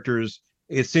characters.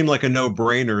 It seemed like a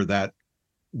no-brainer that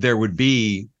there would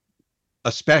be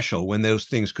a special when those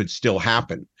things could still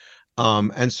happen.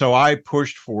 And so I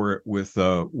pushed for it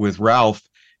with Ralph,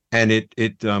 and it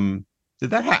did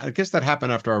that I guess that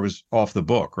happened after I was off the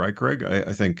book, right, Greg?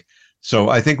 I think so.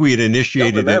 I think we had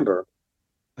initiated it.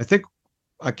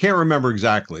 I can't remember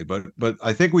exactly, but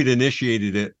I think we'd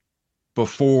initiated it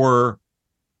before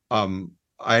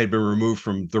I had been removed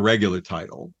from the regular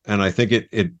title, and I think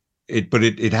it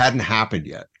hadn't happened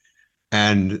yet,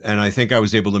 and I think I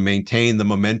was able to maintain the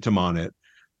momentum on it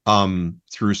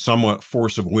through somewhat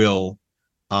force of will,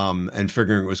 and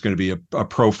figuring it was going to be a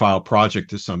profile project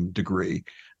to some degree.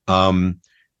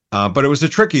 But it was a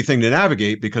tricky thing to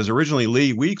navigate because originally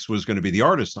Lee Weeks was going to be the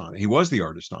artist on it. He was the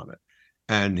artist on it,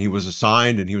 and he was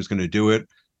assigned and he was going to do it.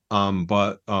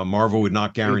 But Marvel would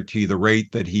not guarantee the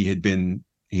rate that he had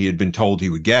been told he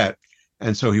would get,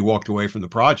 and so he walked away from the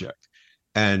project.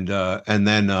 And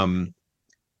then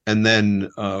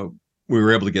we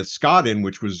were able to get Scott in,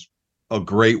 which was a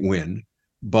great win.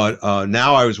 But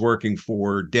now I was working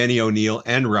for Denny O'Neil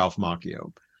and Ralph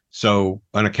Macchio, so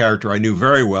on a character I knew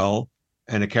very well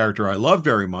and a character I loved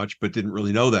very much, but didn't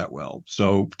really know that well.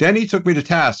 So Denny took me to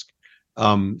task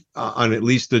on at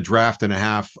least a draft and a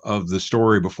half of the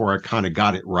story before I kind of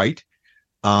got it right.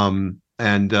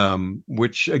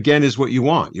 Which again is what you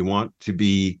want. You want to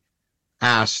be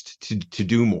asked to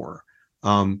do more.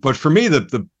 But for me,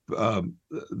 the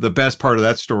best part of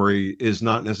that story is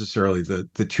not necessarily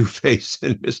the Two-Face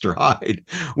and Mr. Hyde,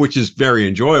 which is very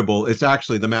enjoyable. It's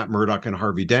actually the Matt Murdock and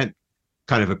Harvey Dent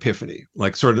kind of epiphany,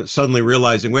 like sort of suddenly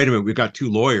realizing, wait a minute, we've got 2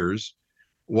 lawyers.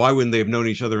 why wouldn't they have known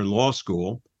each other in law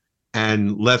school?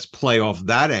 And let's play off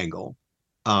that angle,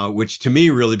 which to me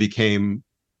really became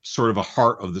sort of a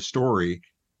heart of the story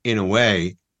in a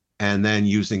way. And then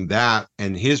using that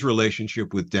and his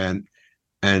relationship with Dent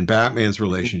and Batman's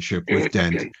relationship with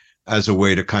Dent as a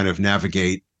way to kind of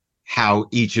navigate how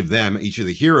each of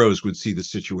the heroes would see the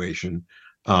situation.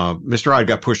 Mr. Hyde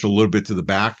got pushed a little bit to the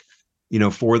back,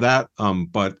 for that.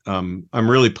 But I'm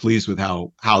really pleased with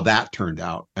how that turned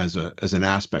out as an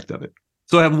aspect of it.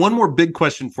 So I have one more big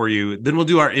question for you, then we'll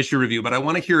do our issue review, but I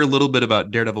want to hear a little bit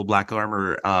about Daredevil Black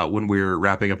Armor when we're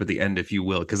wrapping up at the end, if you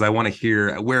will, because I want to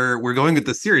hear where we're going with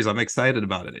the series. I'm excited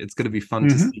about it. It's going to be fun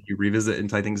to see you revisit and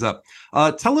tie things up.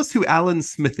 Tell us who Alan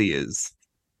Smithy is.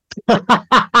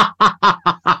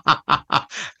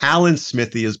 Alan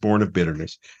Smithy is born of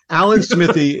bitterness. Alan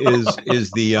Smithy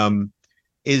is the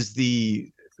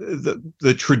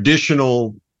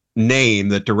traditional name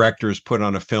that directors put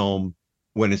on a film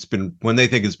when they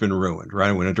think it's been ruined,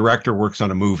 right? When a director works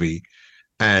on a movie,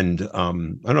 and I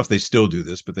don't know if they still do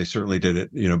this, but they certainly did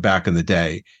it, back in the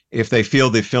day. If they feel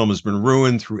the film has been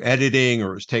ruined through editing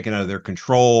or is taken out of their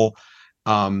control,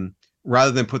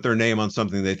 rather than put their name on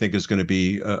something they think is going to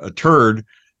be a turd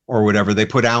or whatever, they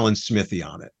put Alan Smithy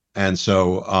on it. And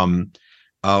so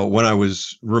when I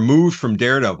was removed from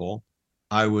Daredevil,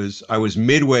 I was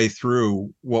midway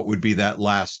through what would be that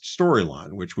last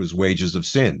storyline, which was Wages of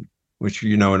Sin, which,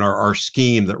 in our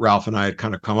scheme that Ralph and I had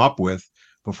kind of come up with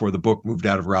before the book moved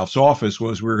out of Ralph's office,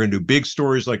 was we were going to do big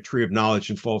stories like Tree of Knowledge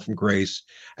and Fall from Grace.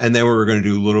 And then we were going to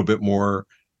do a little bit more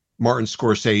Martin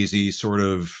Scorsese sort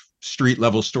of street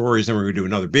level stories. Then we were going to do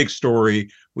another big story.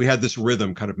 We had this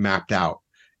rhythm kind of mapped out.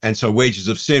 And so Wages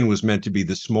of Sin was meant to be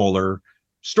the smaller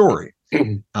story,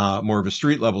 more of a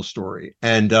street level story.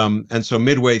 And so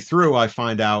midway through, I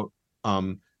find out,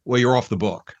 well, you're off the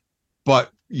book,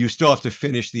 but you still have to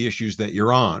finish the issues that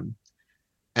you're on.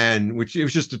 And which it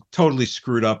was just a totally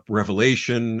screwed up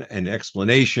revelation and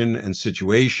explanation and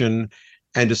situation.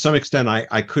 And to some extent,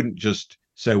 I couldn't just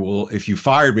say, well, if you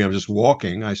fired me, I'm just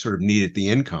walking. I sort of needed the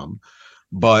income.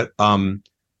 But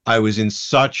I was in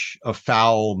such a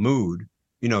foul mood.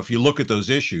 If you look at those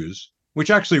issues,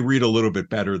 which actually read a little bit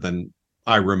better than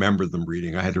I remember them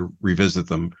reading. I had to revisit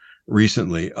them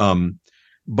recently.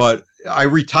 But I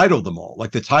retitled them all.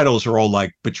 Like the titles are all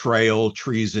like betrayal,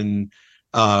 treason.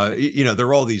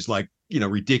 They're all these like,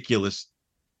 ridiculous,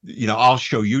 I'll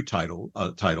show you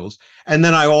titles. And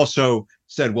then I also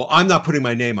said, well, I'm not putting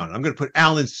my name on it. I'm going to put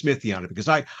Alan Smithy on it because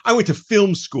I went to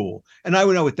film school and I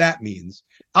would know what that means.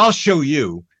 I'll show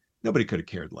you. Nobody could have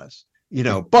cared less,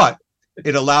 but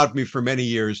it allowed me for many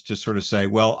years to sort of say,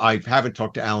 well, I haven't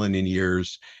talked to Alan in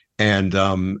years.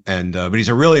 But he's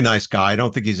a really nice guy. I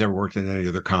don't think he's ever worked in any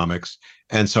other comics.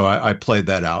 And so I played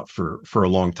that out for a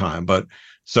long time. But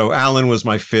so Alan was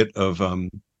my fit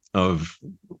of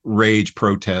rage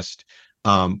protest.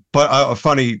 But a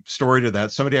funny story to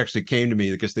that, somebody actually came to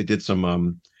me because they did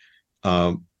some,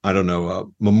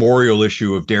 memorial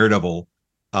issue of Daredevil,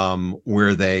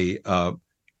 where they, I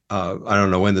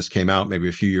don't know when this came out, maybe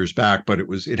a few years back, but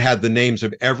it had the names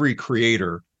of every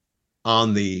creator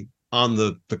on the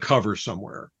cover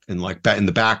somewhere in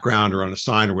the background or on a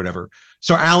sign or whatever.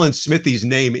 So Alan Smithy's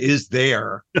name is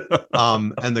there.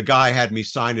 And the guy had me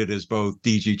sign it as both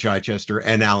DG Chichester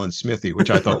and Alan Smithy, which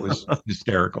I thought was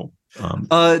hysterical.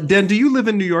 Dan, do you live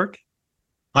in New York?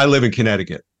 I live in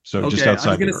Connecticut. So just outside.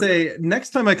 I was going to say, next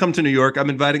time I come to New York,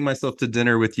 I'm inviting myself to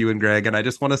dinner with you and Greg, and I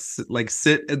just want to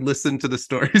sit and listen to the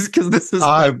stories because this is.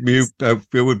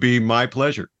 It would be my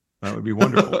pleasure. That would be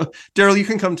wonderful. Daryl, you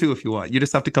can come too if you want. You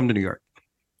just have to come to New York.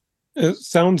 It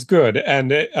sounds good. And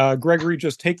Gregory,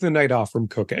 just take the night off from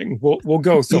cooking. We'll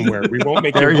go somewhere. We won't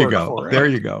make there it you work go. For it. There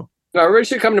you go. No, everybody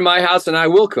should come to my house and I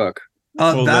will cook.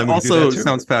 That also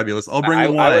sounds fabulous. I'll bring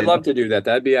the wine. I would love to do that.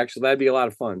 That'd be a lot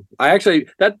of fun. That's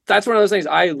one of those things.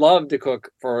 I love to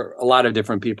cook for a lot of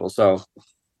different people. So,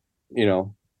 we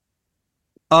can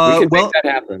make that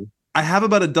happen. I have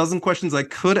about a dozen questions I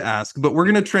could ask, but we're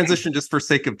going to transition just for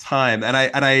sake of time. And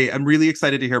I'm really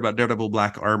excited to hear about Daredevil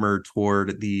Black Armor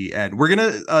toward the end. We're going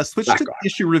to switch to the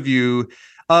issue review.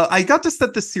 I got to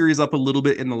set this series up a little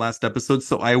bit in the last episode,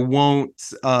 so I won't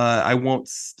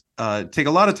take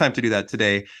a lot of time to do that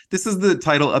today. This is the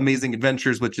title Amazing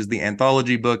Adventures, which is the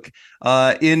anthology book.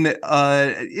 In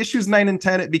issues 9 and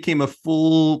 10, it became a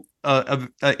full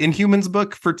Inhumans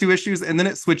book for 2 issues, and then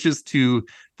it switches to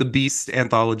the Beast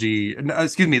anthology,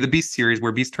 the Beast series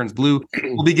where Beast turns blue.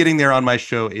 We'll be getting there on my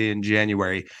show in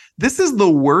January. This is the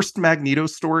worst Magneto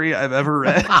story I've ever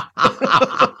read.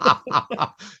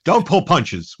 Don't pull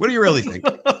punches. What do you really think?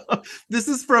 This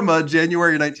is from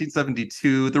January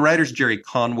 1972. The writer's Jerry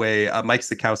Conway. Mike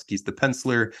Sikowski's the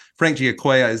penciler. Frank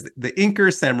Giacoia is the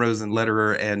inker. Sam Rosen,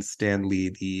 letterer, and Stan Lee,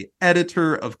 the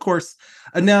editor, of course.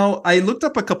 Now, I looked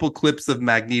up a couple clips of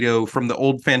Magneto from the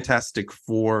old Fantastic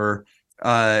Four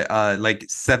like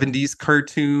 70s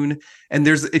cartoon, and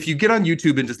there's, if you get on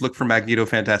YouTube and just look for Magneto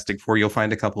Fantastic Four, you'll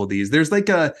find a couple of these. There's like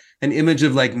an image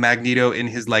of like Magneto in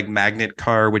his like magnet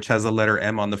car, which has a letter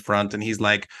M on the front, and he's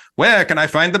like, where can I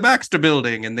find the Baxter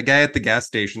building? And the guy at the gas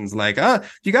station's like,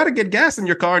 you got to get gas in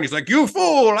your car, and he's like, you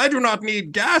fool, I do not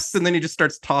need gas. And then he just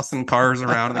starts tossing cars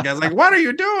around, and the guy's like, what are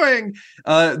you doing?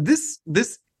 This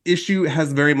issue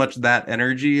has very much that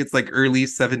energy. It's like early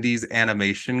 70s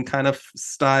animation kind of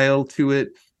style to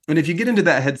it. And if you get into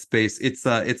that headspace,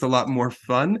 it's a lot more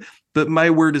fun. But my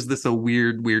word, is this a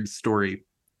weird story.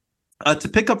 To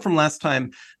pick up from last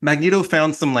time, Magneto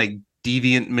found some like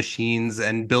deviant machines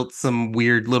and built some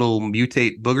weird little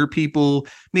mutate booger people.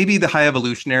 Maybe the High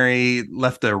Evolutionary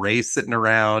left a race sitting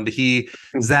around. He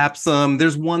zaps them.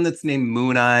 There's one that's named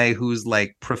Moon Eye, who's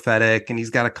like prophetic, and he's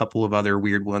got a couple of other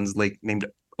weird ones like named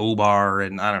Obar,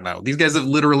 and I don't know. These guys have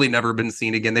literally never been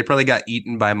seen again. They probably got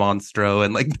eaten by Monstro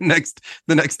and like the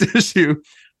next issue.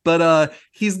 But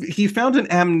he found an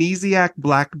amnesiac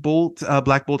Black Bolt.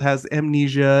 Black Bolt has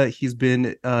amnesia. He's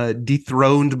been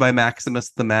dethroned by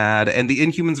Maximus the Mad, and the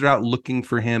Inhumans are out looking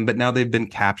for him, but now they've been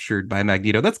captured by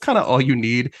Magneto. That's kind of all you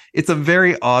need. It's a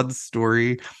very odd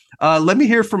story. Let me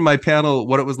hear from my panel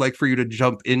what it was like for you to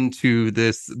jump into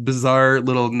this bizarre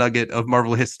little nugget of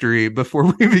Marvel history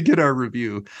before we begin our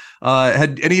review.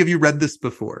 Had any of you read this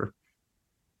before?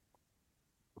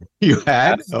 You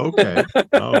had? Okay.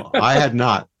 Oh, I had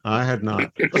not.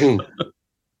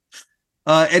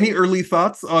 Any early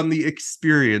thoughts on the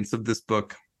experience of this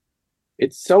book?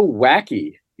 It's so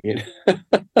wacky. You know?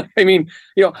 I mean,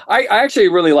 I actually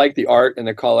really like the art and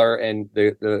the color and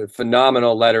the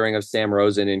phenomenal lettering of Sam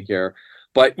Rosen in here.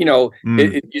 But, you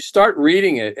start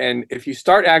reading it, and if you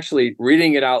start actually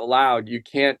reading it out loud, you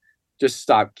can't just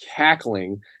stop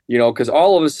cackling, because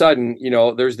all of a sudden,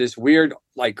 there's this weird,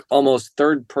 like almost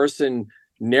third person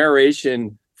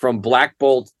narration from Black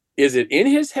Bolt. Is it in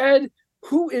his head?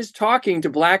 Who is talking to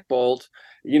Black Bolt?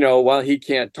 While he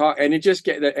can't talk, and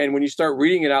and when you start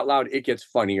reading it out loud, it gets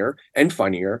funnier and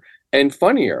funnier and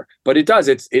funnier. But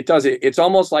it's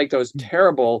almost like those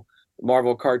terrible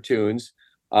Marvel cartoons,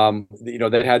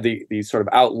 that had the sort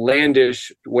of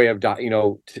outlandish way of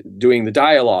doing the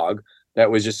dialogue that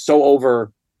was just so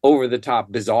over the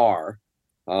top bizarre.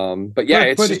 But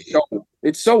yeah,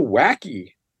 it's so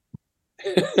wacky.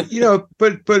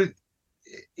 But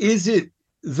is it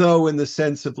though, in the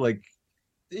sense of like,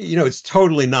 it's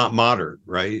totally not modern,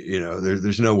 right?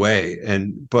 There's no way.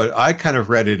 But I kind of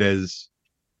read it as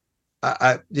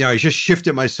I just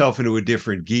shifted myself into a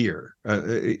different gear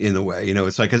in a way.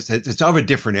 It's like it's of a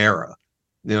different era.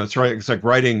 It's right. It's like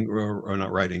writing or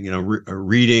not writing.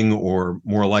 Reading, or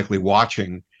more likely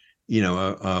watching.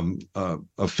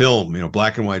 A film.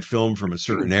 Black and white film from a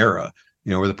certain era.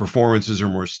 Where the performances are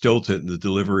more stilted and the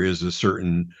delivery is a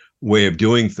certain way of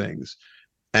doing things.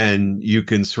 And you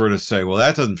can sort of say, well,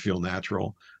 that doesn't feel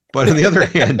natural. But on the other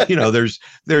hand,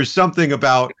 there's something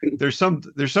about there's some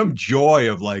joy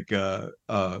of like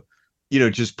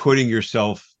just putting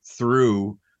yourself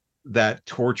through that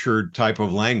tortured type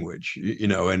of language,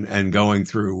 and going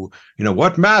through,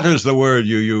 what matters the word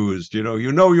you used,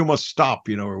 you must stop,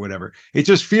 or whatever. It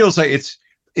just feels like it's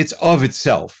of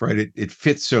itself, right? It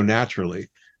fits so naturally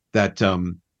that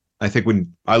I think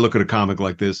when I look at a comic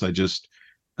like this, I just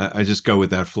go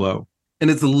with that flow. And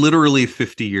it's literally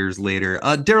 50 years later.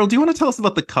 Daryl, do you want to tell us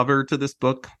about the cover to this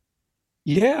book?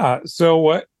 Yeah.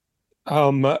 So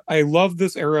I love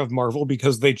this era of Marvel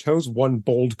because they chose one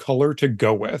bold color to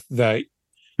go with. That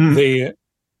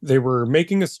they were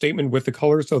making a statement with the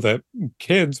color so that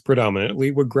kids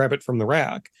predominantly would grab it from the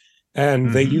rack.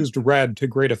 And they used red to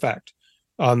great effect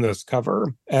on this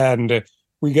cover. And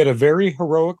we get a very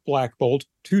heroic Black Bolt,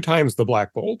 2 times the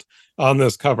Black Bolt on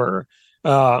this cover.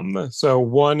 So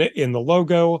one in the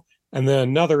logo and then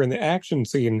another in the action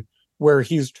scene where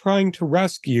he's trying to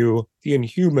rescue the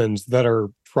Inhumans that are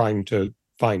trying to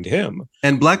find him.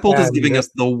 And Black Bolt is giving us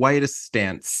the whitest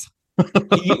stance.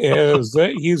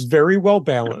 He's very well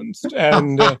balanced.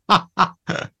 And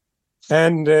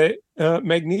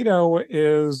Magneto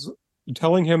is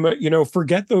telling him,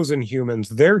 forget those Inhumans.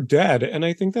 They're dead. And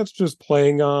I think that's just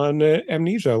playing on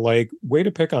amnesia, like, way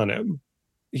to pick on him.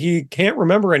 he can't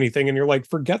remember anything, and you're like,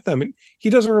 forget them. And he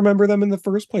doesn't remember them in the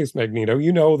first place, Magneto.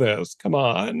 You know this. Come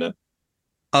on.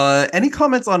 Any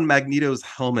comments on Magneto's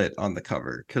helmet on the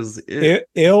cover? Because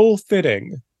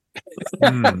Ill-fitting.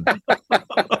 The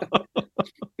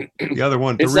other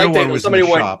one, the It's real like one was in the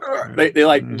shop. They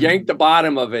like yanked the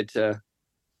bottom of it.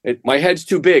 My head's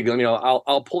too big.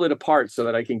 I'll pull it apart so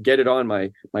that I can get it on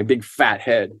my big fat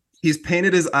head. He's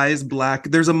painted his eyes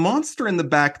black. There's a monster in the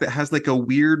back that has like a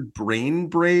weird brain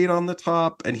braid on the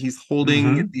top, and he's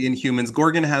holding the Inhumans.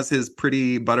 Gorgon has his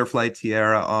pretty butterfly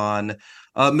tiara on.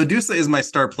 Medusa is my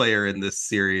star player in this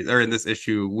series, or in this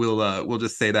issue. We'll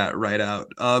just say that right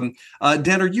out.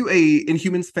 Dan, are you a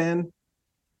Inhumans fan?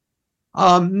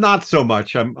 Not so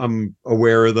much. I'm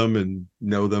aware of them and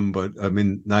know them, but I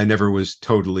mean, I never was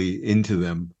totally into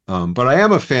them. But I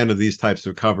am a fan of these types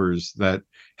of covers that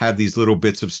have these little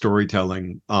bits of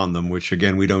storytelling on them, which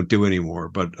again we don't do anymore.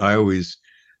 But I always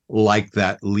like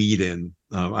that lead in.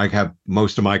 I have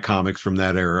most of my comics from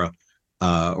that era,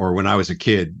 or when I was a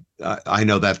kid. I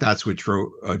know that's what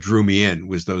drew me in,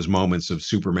 was those moments of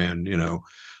Superman.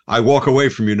 I walk away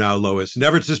from you now, Lois,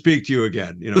 never to speak to you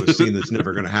again. A scene that's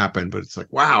never going to happen, but it's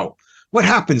like, wow, what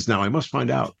happens now? I must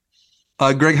find out.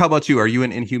 Greg, how about you? Are you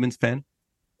an Inhumans fan?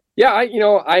 Yeah, I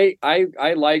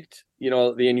liked the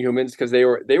Inhumans because they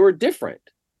were different.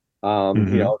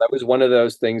 That was one of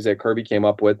those things that Kirby came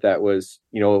up with that was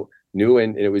new,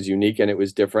 and it was unique, and it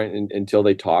was different until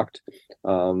they talked.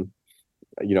 I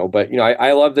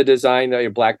love the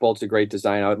design. Black Bolt's a great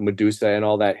design. Medusa and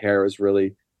all that hair is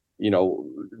really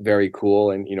very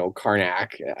cool, and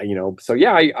Karnak, so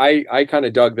yeah, I kind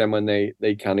of dug them when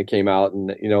they kind of came out, and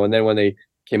and then when they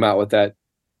came out with that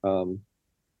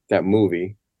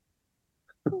movie.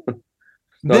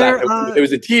 It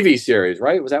was a TV series,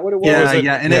 right? Was that what it was?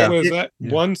 Yeah, and it was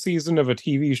one season of a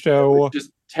TV show.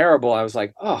 Just terrible. I was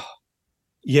like, oh.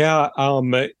 Yeah,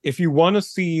 if you want to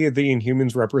see the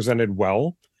Inhumans represented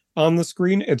well on the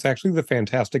screen, it's actually the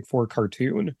Fantastic Four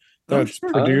cartoon that's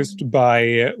produced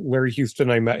by Larry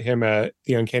Houston. I met him at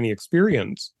the Uncanny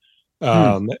Experience.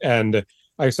 And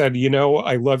I said,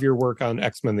 I love your work on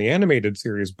X-Men, the animated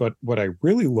series, but what I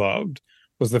really loved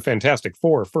was the Fantastic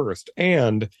Four first.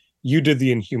 And you did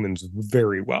the Inhumans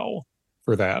very well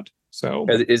for that. So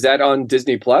is that on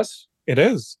Disney Plus? It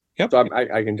is. Yep. So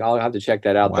I'll have to check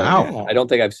that out. Wow. Then. I don't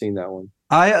think I've seen that one.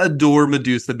 I adore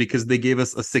Medusa because they gave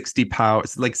us a 60s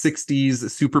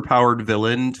superpowered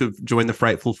villain to join the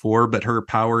Frightful Four, but her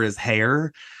power is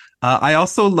hair. I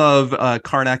also love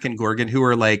Karnak and Gorgon, who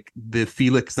are like the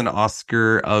Felix and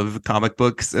Oscar of comic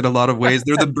books in a lot of ways.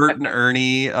 They're the Bert and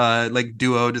Ernie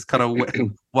duo, just kind of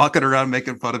walking around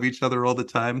making fun of each other all the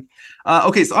time.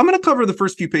 Okay, so I'm going to cover the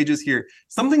first few pages here.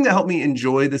 Something that helped me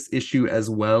enjoy this issue as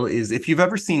well is, if you've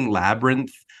ever seen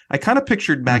Labyrinth, I kind of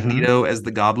pictured Magneto as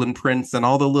the Goblin Prince, and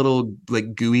all the little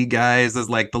like gooey guys as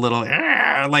like the little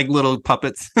little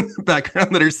puppets in the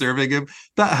background that are serving him.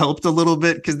 That helped a little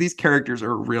bit because these characters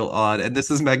are real odd, and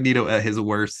this is Magneto at his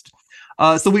worst.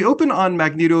 So we open on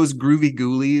Magneto's groovy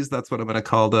ghoulies, that's what I'm going to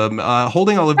call them,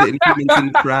 holding all of the Inhumans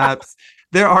in traps.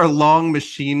 There are long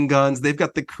machine guns. They've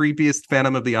got the creepiest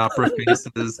Phantom of the Opera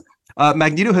faces.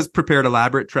 Magneto has prepared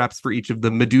elaborate traps for each of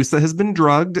them. Medusa has been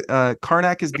drugged.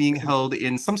 Karnak is being held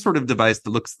in some sort of device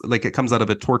that looks like it comes out of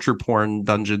a torture porn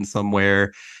dungeon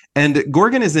somewhere. And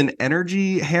Gorgon is in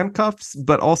energy handcuffs,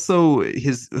 but also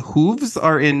his hooves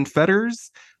are in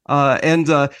fetters. And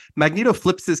Magneto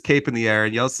flips his cape in the air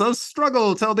and yells, "So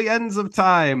struggle till the ends of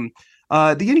time."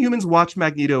 The Inhumans watch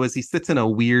Magneto as he sits in a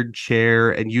weird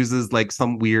chair and uses like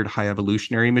some weird high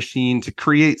evolutionary machine to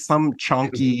create some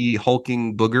chonky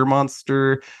hulking booger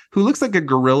monster who looks like a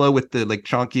gorilla with the like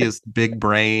chonkiest big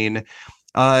brain.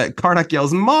 Karnak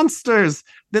yells, "Monsters!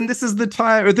 Then this is the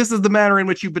time, or this is the manner in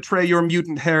which you betray your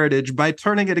mutant heritage by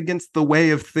turning it against the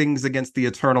way of things, against the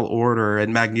eternal order."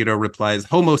 And Magneto replies,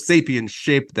 "Homo sapiens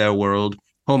shaped their world.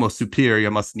 Homo superior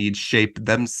must needs shape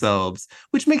themselves,"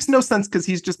 which makes no sense because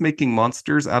he's just making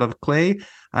monsters out of clay.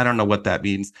 I don't know what that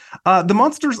means. The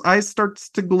monster's eyes starts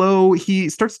to glow. He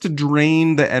starts to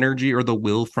drain the energy or the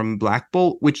will from Black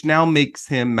Bolt, which now makes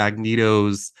him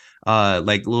Magneto's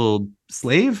little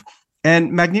slave.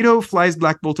 And Magneto flies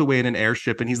Black Bolt away in an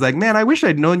airship, and he's like, "Man, I wish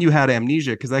I'd known you had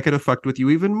amnesia because I could have fucked with you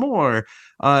even more."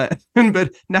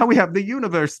 But now we have the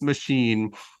universe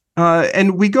machine.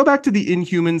 And we go back to the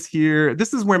Inhumans here.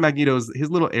 This is where his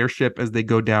little airship, as they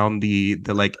go down the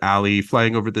like alley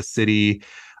flying over the city.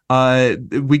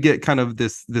 We get kind of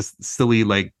this silly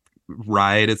like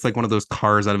ride. It's like one of those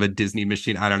cars out of a Disney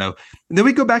machine. I don't know. And then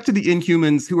we go back to the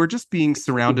Inhumans, who are just being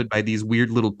surrounded by these weird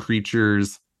little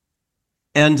creatures.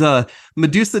 And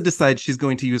Medusa decides she's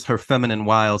going to use her feminine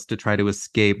wiles to try to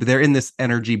escape. They're in this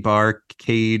energy bar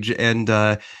cage,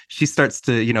 and she starts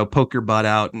to, poke her butt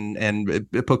out and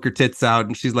poke her tits out.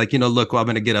 And she's like, look, well, I'm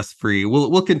going to get us free.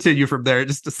 We'll continue from there in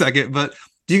just a second. But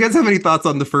do you guys have any thoughts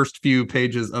on the first few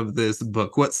pages of this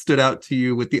book? What stood out to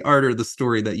you with the art or the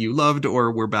story that you loved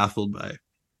or were baffled by?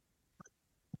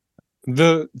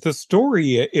 The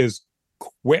story is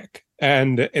quick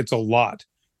and it's a lot.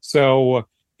 So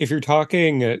if you're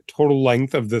talking total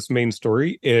length of this main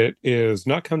story, it is,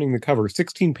 not counting the cover,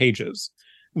 16 pages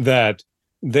that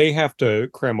they have to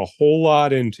cram a whole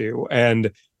lot into.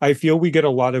 And I feel we get a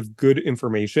lot of good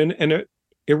information, and it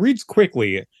reads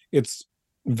quickly. It's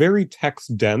very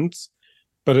text dense,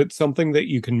 but it's something that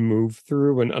you can move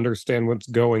through and understand what's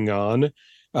going on.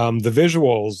 The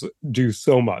visuals do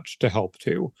so much to help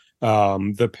too.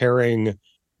 The pairing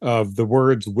of the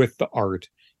words with the art,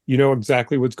 you know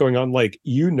exactly what's going on. Like,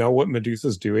 what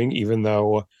Medusa's doing, even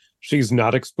though she's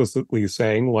not explicitly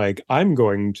saying, like, I'm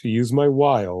going to use my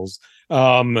wiles.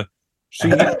 You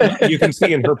can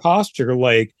see in her posture,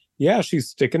 like, yeah, she's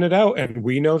sticking it out, and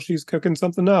we know she's cooking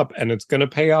something up, and it's going to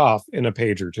pay off in a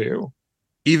page or two.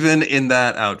 Even in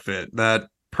that outfit, that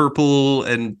purple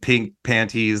and pink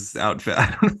panties outfit.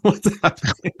 I don't know what's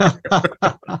happening.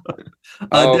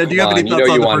 Do you have any thoughts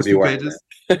on the first few pages?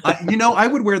 I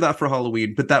would wear that for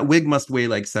Halloween, but that wig must weigh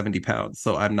like 70 pounds,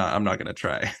 so I'm not going to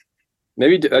try.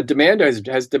 Maybe Demanda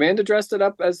has Demanda dressed it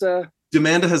up as a...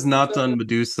 Demanda has not done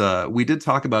Medusa. We did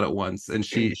talk about it once, and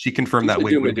she confirmed that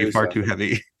wig would be far too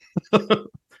heavy.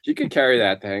 She could carry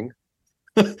that thing.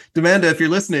 Demanda, if you're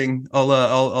listening,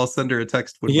 I'll send her a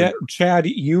text. Yeah, Chad,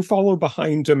 you follow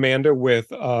behind Demanda with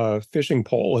a fishing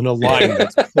pole and a line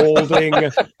that's holding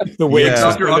the wig. Yeah.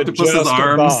 Dr. Octopus's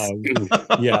arms.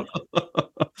 Yeah.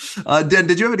 Dan,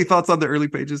 did you have any thoughts on the early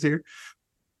pages here?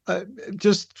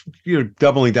 Just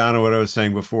doubling down on what I was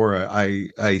saying before.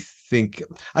 I think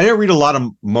I didn't read a lot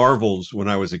of Marvels when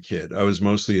I was a kid. I was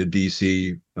mostly a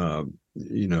DC,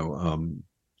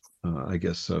 I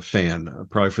guess a fan,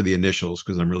 probably for the initials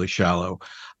because I'm really shallow.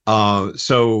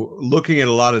 So looking at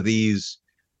a lot of these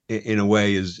in a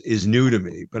way is new to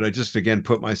me, but I just again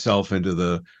put myself into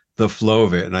the flow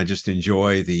of it, and I just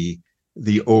enjoy the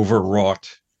overwrought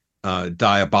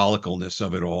diabolicalness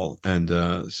of it all. And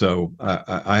so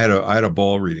I had a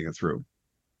ball reading it through.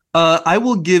 I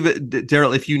will give it,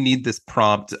 Daryl, if you need this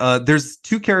prompt. There's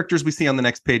two characters we see on the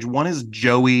next page. One is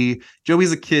Joey.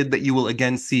 Joey's a kid that you will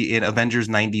again see in Avengers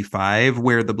 95,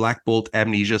 where the Black Bolt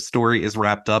amnesia story is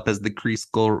wrapped up as the Kree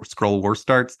Skrull War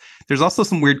starts. There's also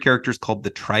some weird characters called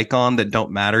the Tricon that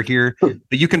don't matter here,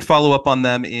 but you can follow up on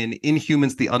them in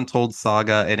Inhumans, The Untold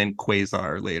Saga, and in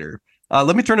Quasar later.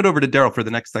 Let me turn it over to Daryl for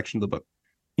the next section of the book.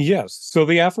 Yes. So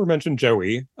the aforementioned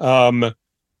Joey,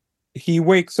 he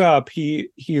wakes up,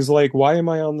 he's like, why am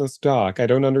I on this dock? I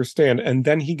don't understand. And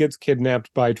then he gets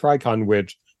kidnapped by Tricon,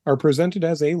 which are presented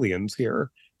as aliens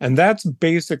here. And that's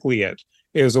basically it.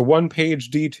 Is a one-page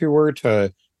detour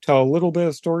to tell a little bit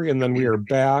of story, and then we are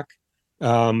back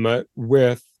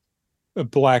with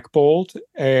Black Bolt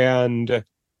and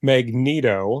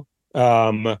Magneto.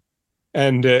 And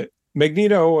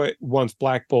Magneto wants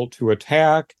Black Bolt to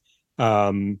attack,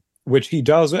 which he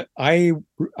does. I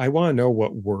want to know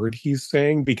what word he's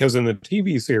saying, because in the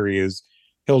TV series,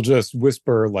 he'll just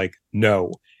whisper like,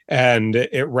 no, and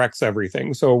it wrecks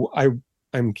everything. So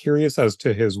I'm curious as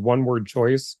to his one-word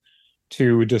choice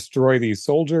to destroy these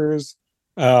soldiers.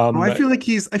 I feel like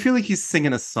he's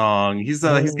singing a song. He's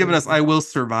giving us "I Will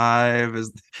Survive."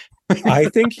 I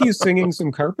think he's singing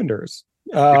some Carpenters.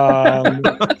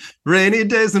 Rainy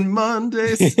days and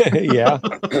Mondays. Yeah.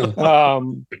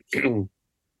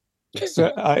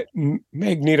 So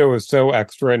Magneto is so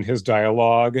extra in his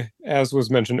dialogue, as was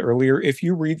mentioned earlier. If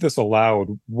you read this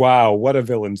aloud, wow, what a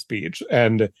villain speech.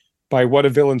 And by what a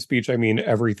villain speech, I mean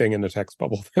everything in the text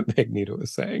bubble that Magneto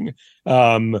is saying.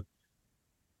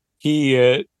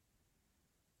 He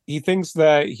thinks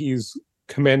that he's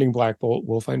commanding Black Bolt.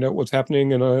 We'll find out what's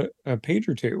happening in a page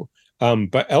or two.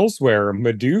 But elsewhere,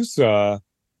 Medusa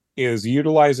is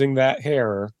utilizing that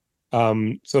hair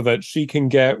so that she can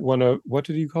get one of, what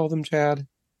did you call them, Chad?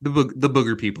 The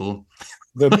booger people.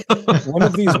 One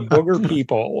of these booger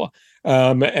people.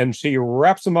 And she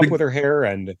wraps them up with her hair,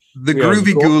 and the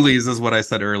groovy ghoulies is what I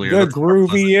said earlier. The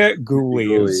groovy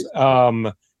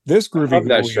ghoulies. This groovy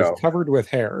ghoulie is covered with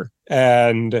hair,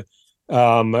 and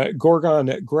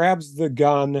Gorgon grabs the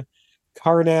gun.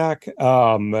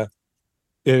 Karnak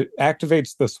it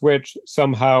activates the switch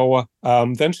somehow.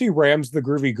 Then she rams the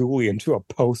groovy ghoulie into a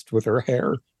post with her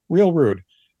hair. Real rude.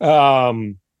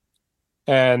 And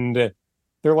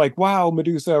they're like, wow,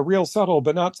 Medusa, real subtle,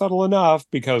 but not subtle enough,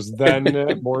 because then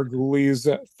more ghoulies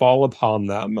fall upon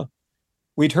them.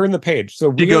 We turn the page.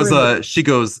 So She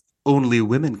goes, only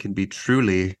women can be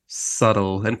truly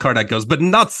subtle. And Karnak goes, but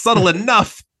not subtle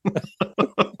enough.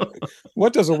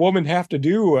 What does a woman have to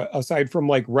do aside from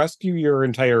like rescue your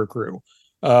entire crew?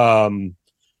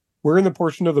 We're in the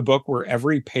portion of the book where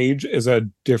every page is a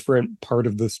different part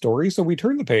of the story. So we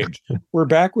turn the page. We're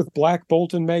back with Black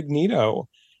Bolt and Magneto.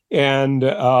 And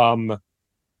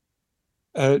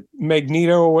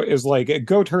Magneto is like,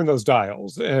 go turn those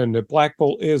dials. And Black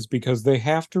Bolt is, because they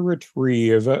have to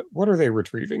retrieve, what are they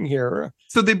retrieving here?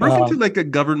 So they broke into like a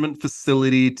government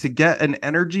facility to get an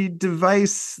energy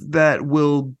device that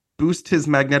will boost his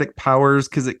magnetic powers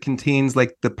because it contains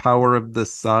like the power of the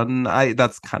sun.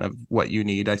 That's kind of what you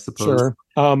need, I suppose.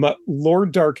 Sure.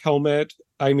 Lord Dark Helmet,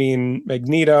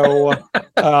 Magneto,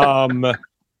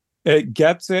 it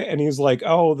gets it, and he's like,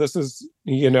 oh, this is,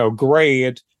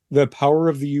 great. The power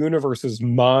of the universe is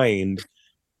mine.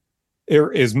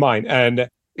 And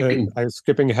I'm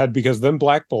skipping ahead because then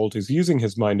Black Bolt is using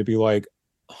his mind to be like,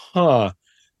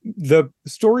 the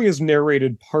story is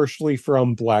narrated partially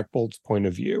from Black Bolt's point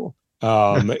of view.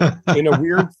 In a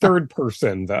weird third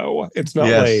person, though. It's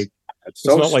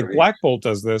not like Black Bolt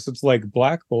does this. It's like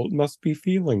Black Bolt must be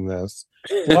feeling this.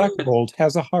 Black Bolt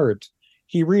has a heart.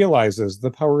 He realizes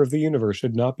the power of the universe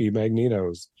should not be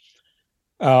Magneto's.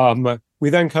 We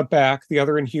then cut back. The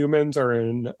other Inhumans are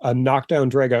in a knockdown,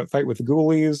 drag-out fight with the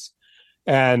Ghoulies,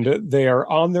 and they are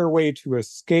on their way to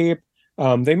escape.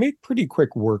 They make pretty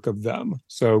quick work of them,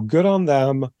 so good on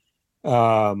them.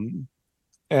 And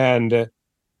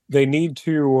they need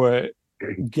to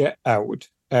get out.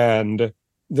 And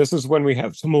this is when we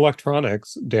have some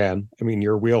electronics, Dan.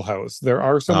 Your wheelhouse. There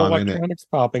are some electronics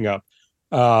popping up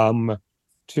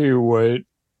to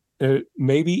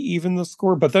maybe even the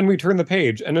score, but then we turn the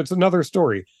page and it's another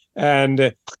story.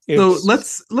 And so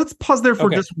let's pause there for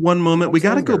just one moment. We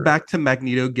got to go back to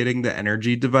Magneto getting the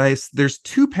energy device. There's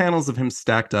two panels of him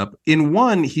stacked up. In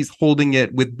one, he's holding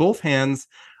it with both hands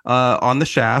on the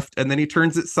shaft, and then he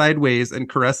turns it sideways and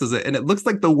caresses it, and it looks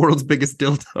like the world's biggest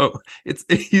dildo.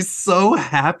 He's so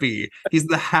happy. He's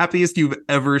the happiest you've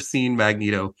ever seen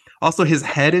Magneto. Also, his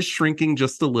head is shrinking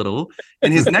just a little.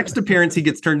 In his next appearance, he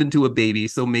gets turned into a baby,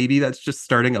 so maybe that's just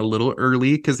starting a little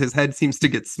early because his head seems to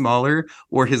get smaller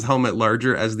or his helmet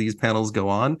larger as these panels go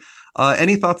on.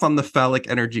 Any thoughts on the phallic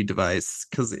energy device?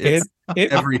 Because it's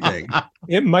everything.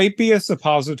 It might be a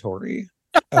suppository.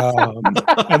 And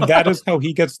that is how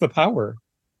he gets the power.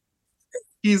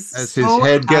 His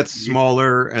head gets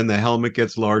smaller and the helmet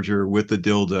gets larger with the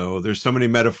dildo. There's so many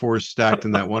metaphors stacked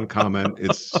in that one comment.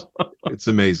 It's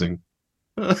amazing.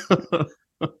 Okay,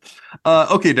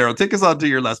 Daryl, take us on to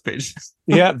your last page.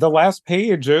 Yeah, the last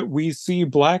page, we see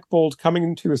Black Bolt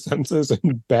coming to his senses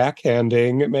and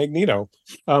backhanding Magneto.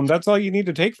 That's all you need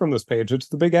to take from this page. It's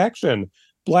the big action.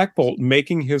 Black Bolt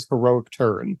making his heroic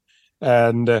turn.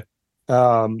 And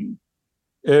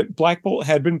Black Bolt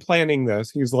had been planning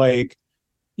this. He's like,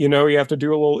 you have to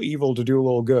do a little evil to do a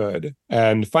little good,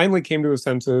 and finally came to his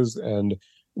senses. And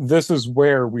this is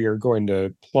where we are going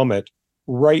to plummet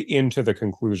right into the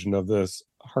conclusion of this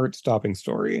heart-stopping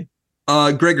story.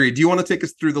 Gregory, do you want to take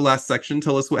us through the last section?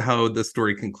 Tell us how the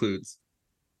story concludes.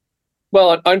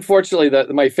 Well, unfortunately,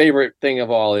 my favorite thing of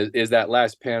all is that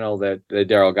last panel that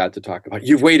Daryl got to talk about.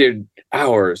 You've waited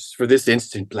hours for this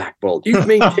instant, Black Bolt. You've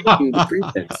maintained the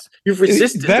pretense. You've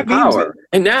resisted the power.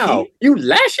 And now you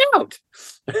lash out.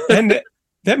 And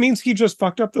that means he just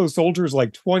fucked up those soldiers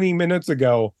like 20 minutes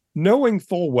ago, knowing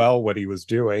full well what he was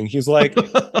doing. He's like,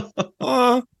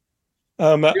 I'm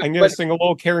going to sing a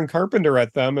little Karen Carpenter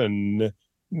at them, and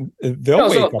they'll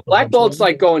wake up. Black Bolt's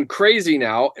like going crazy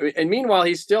now, and meanwhile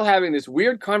he's still having this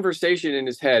weird conversation in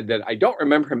his head that I don't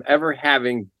remember him ever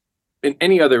having in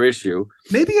any other issue.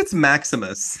 Maybe it's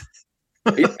Maximus.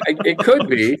 It could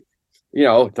be,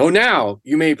 though now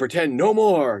you may pretend no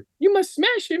more. You must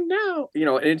smash him now.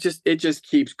 And it just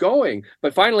keeps going.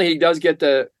 But finally he does get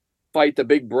to fight the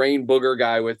big brain booger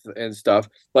guy and stuff.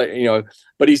 But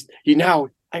he now,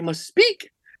 I must speak.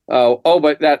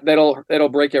 But that'll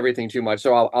break everything too much,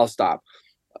 so I'll stop.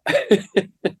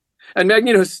 And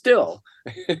Magneto still,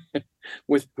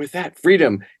 with that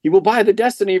freedom, he will buy the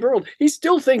destiny of the world. He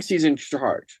still thinks he's in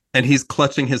charge, and he's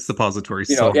clutching his suppository.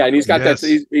 And he's got that.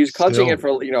 He's clutching it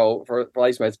for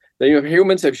placements. The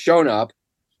humans have shown up,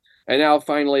 and now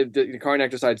finally the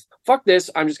Karnak decides, "Fuck this!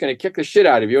 I'm just going to kick the shit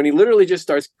out of you," and he literally just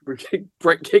starts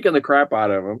kicking the crap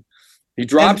out of him. He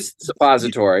drops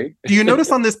suppository. Do you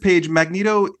notice on this page,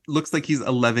 Magneto looks like he's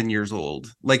 11 years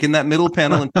old? Like in that middle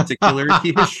panel in particular,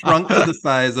 he has shrunk to the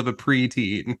size of a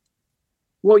preteen.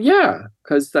 Well, yeah,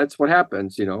 because that's what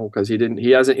happens, because he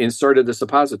hasn't inserted the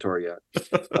suppository yet.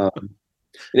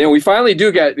 And then we finally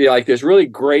do get like this really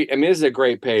great. I mean, this is a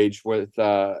great page with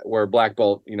where Black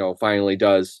Bolt, finally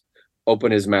does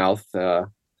open his mouth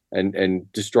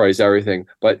and destroys everything.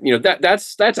 But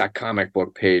that's a comic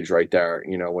book page right there.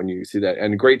 When you see that,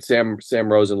 and great Sam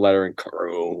Rosen lettering,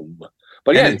 Karoom.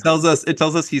 But And again, it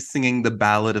tells us he's singing the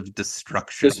Ballad of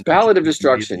Destruction. this Ballad of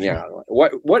Destruction. Yeah.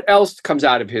 What else comes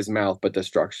out of his mouth but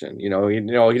destruction? He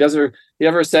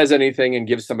never says anything and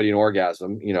gives somebody an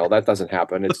orgasm. That doesn't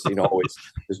happen. It's always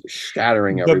just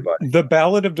shattering everybody. The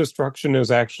Ballad of Destruction is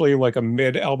actually like a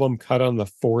mid-album cut on the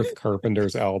fourth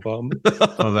Carpenter's album.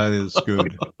 Oh, that is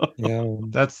good. Yeah.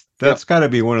 That's got to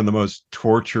be one of the most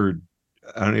tortured.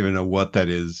 I don't even know what that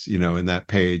is, in that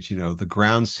page, the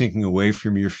ground sinking away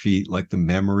from your feet like the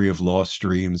memory of lost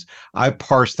dreams. I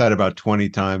parsed that about 20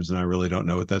 times and I really don't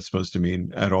know what that's supposed to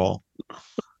mean at all.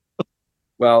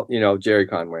 Well, Jerry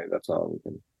Conway, that's all we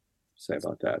can say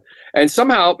about that. And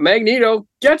somehow Magneto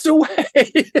gets away.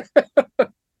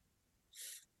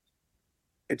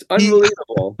 It's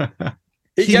unbelievable.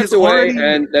 He gets away,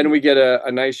 and then we get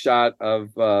a nice shot of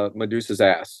Medusa's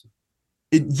ass.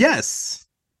 Yes.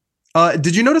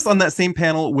 Did you notice on that same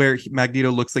panel where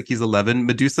Magneto looks like he's 11,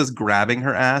 Medusa's grabbing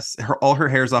her ass, all her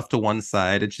hair's off to one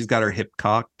side, and she's got her hip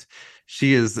cocked.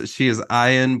 She is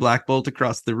eyeing Black Bolt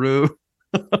across the room.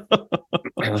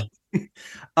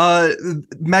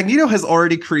 Magneto has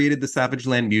already created the Savage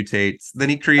Land mutates. Then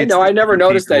he creates. No, I never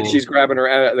noticed that she's grabbing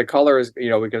her. The color is,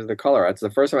 because of the color. That's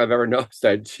the first time I've ever noticed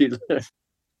that she.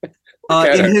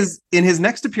 In his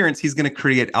next appearance, he's going to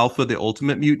create Alpha, the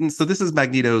Ultimate Mutant. So this is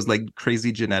Magneto's like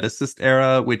crazy geneticist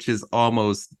era, which is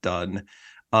almost done.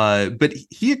 But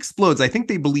he explodes. I think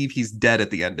they believe he's dead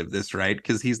at the end of this, right?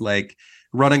 Because he's like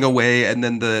running away, and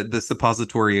then the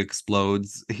suppository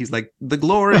explodes. He's like, the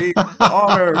glory, the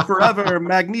honor, forever,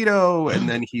 Magneto, and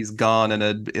then he's gone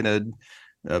in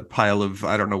a pile of,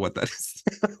 I don't know what that is.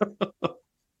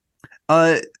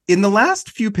 In the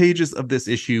last few pages of this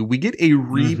issue, we get a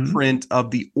reprint of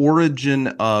the origin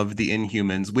of the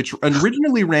Inhumans, which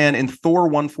originally ran in Thor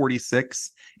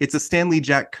 146. It's a Stanley,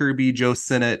 Jack Kirby, Joe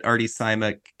Sinnott, Artie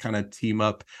Simek kind of team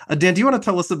up. Dan, do you want to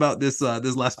tell us about this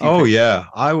last few pages? Yeah,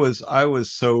 I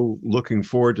was so looking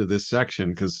forward to this section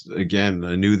because, again,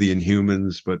 I knew the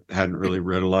Inhumans but hadn't really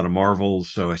read a lot of Marvel,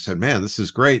 so I said, man, this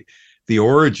is great. The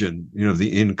origin,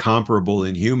 the incomparable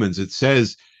Inhumans. It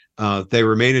says they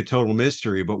remain a total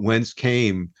mystery, but whence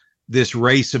came this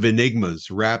race of enigmas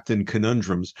wrapped in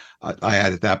conundrums? I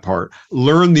added that part.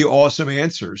 Learn the awesome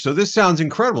answers. So this sounds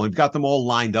incredible. You've got them all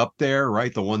lined up there,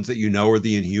 right? The ones that are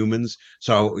the Inhumans.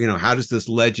 So, how does this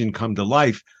legend come to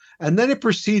life? And then it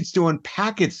proceeds to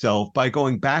unpack itself by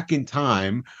going back in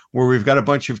time where we've got a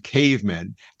bunch of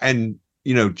cavemen. And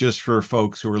just for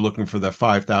folks who are looking for the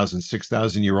 5,000,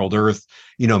 6,000-year-old Earth,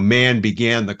 man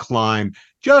began the climb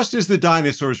just as the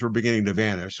dinosaurs were beginning to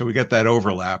vanish. So we get that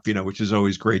overlap, which is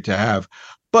always great to have.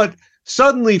 But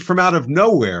suddenly from out of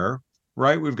nowhere,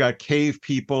 right, we've got cave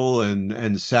people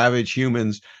and savage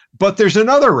humans, but there's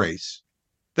another race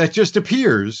that just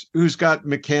appears who's got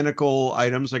mechanical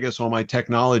items. I guess all my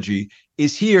technology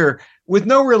is here with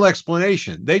no real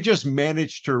explanation. They just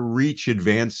managed to reach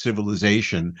advanced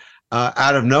civilization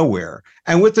out of nowhere.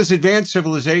 And with this advanced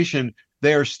civilization,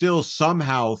 they are still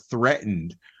somehow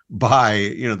threatened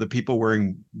by, the people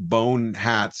wearing bone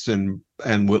hats and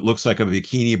what looks like a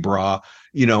bikini bra,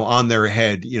 on their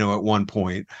head, at one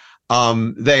point.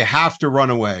 They have to run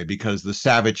away because the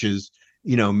savages,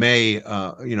 may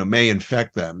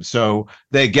infect them. So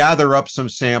they gather up some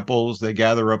samples, they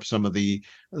gather up some of the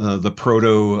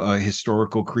proto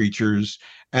historical creatures,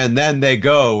 and then they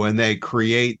go and they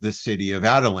create the city of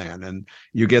Adelan. And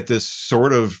you get this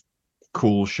sort of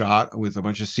cool shot with a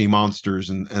bunch of sea monsters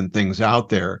and things out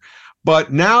there.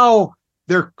 But now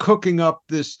they're cooking up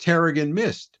this Terrigen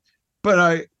mist. But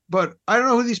I don't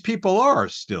know who these people are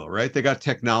still, right? They got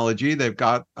technology. They've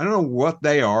got, I don't know what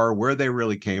they are, where they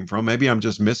really came from. Maybe I'm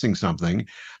just missing something.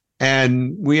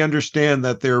 And we understand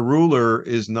that their ruler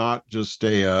is not just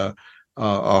a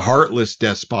heartless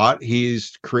despot.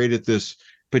 He's created this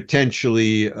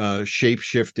potentially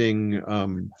shape-shifting,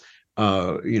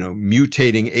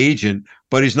 mutating agent,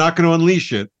 but he's not going to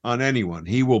unleash it on anyone.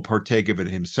 He will partake of it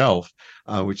himself,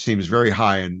 which seems very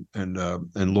high and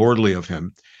lordly of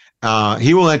him.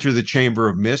 He will enter the Chamber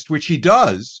of Mist, which he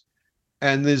does,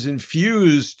 and is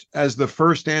infused as the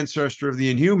first ancestor of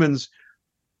the Inhumans.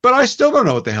 But I still don't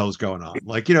know what the hell is going on.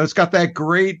 It's got that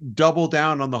great double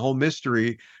down on the whole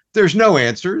mystery. There's no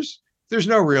answers. There's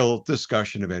no real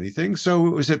discussion of anything. So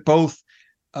it was both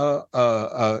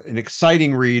an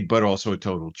exciting read, but also a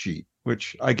total cheat.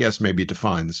 which I guess maybe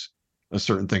defines a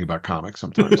certain thing about comics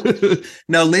sometimes.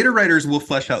 Now, later writers will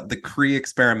flesh out the Kree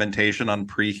experimentation on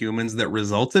pre-humans that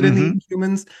resulted in the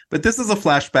Inhumans, but this is a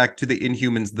flashback to the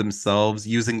Inhumans themselves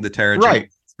using the Terrigen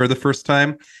for the first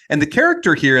time. And the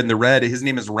character here in the red, his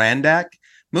name is Randak.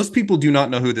 Most people do not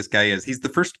know who this guy is. He's the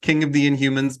first king of the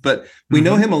Inhumans, but we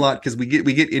know him a lot because we get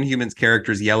Inhumans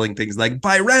characters yelling things like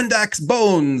 "by Randak's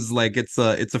bones." Like it's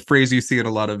a phrase you see in a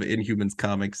lot of Inhumans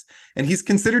comics. And he's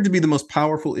considered to be the most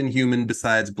powerful Inhuman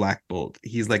besides Black Bolt.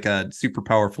 He's like a super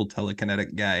powerful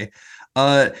telekinetic guy.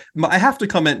 I have to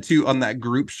comment too on that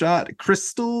group shot.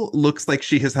 Crystal looks like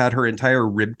she has had her entire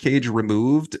rib cage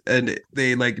removed, and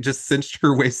they like just cinched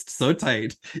her waist so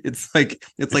tight. It's like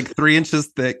 3 inches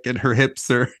thick, and her hips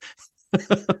are.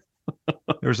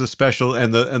 There's a special,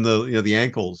 and the the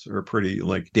ankles are pretty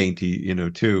like dainty,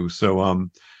 too. So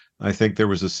I think there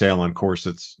was a sale on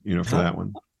corsets, for that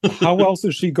one. How else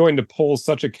is she going to pull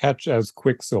such a catch as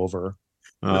Quicksilver?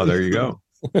 Oh, there you go.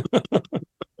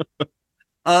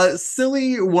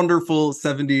 Silly, wonderful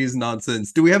 70s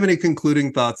nonsense. Do we have any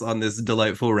concluding thoughts on this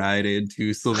delightful ride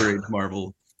into Silver Age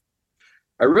Marvel?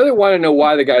 I really want to know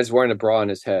why the guy's wearing a bra on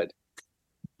his head.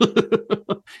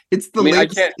 It's the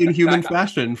latest Inhuman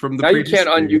fashion from the. Now you can't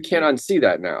unsee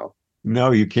that now. No,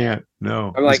 you can't.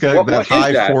 No, I'm like, he's got that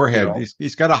high forehead. You know?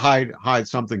 He's got to hide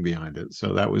something behind it.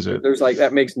 So that was it. There's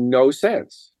that makes no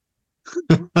sense.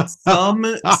 Some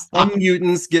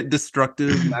mutants get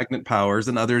destructive magnet powers,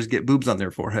 and others get boobs on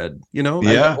their forehead. Yeah.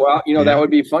 That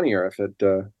would be funnier if it.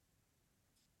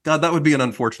 God, that would be an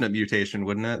unfortunate mutation,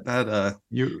 wouldn't it? That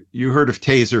you heard of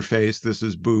Taser Face? This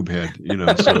is Boob Head.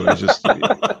 So it just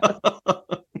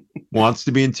wants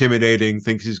to be intimidating,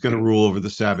 thinks he's going to rule over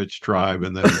the savage tribe,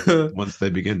 and then once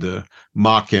they begin to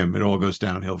mock him, it all goes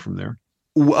downhill from there.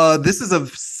 This is a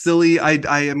silly.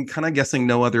 I am kind of guessing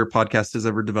no other podcast has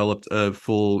ever developed a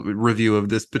full review of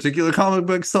this particular comic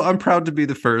book, so I'm proud to be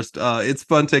the first. It's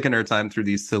fun taking our time through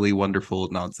these silly, wonderful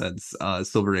nonsense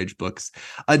Silver Age books.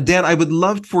 Dan, I would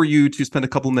love for you to spend a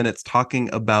couple minutes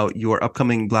talking about your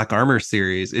upcoming Black Armor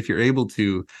series, if you're able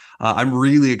to. I'm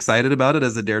really excited about it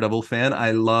as a Daredevil fan.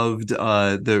 I loved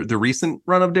the recent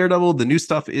run of Daredevil. The new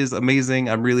stuff is amazing.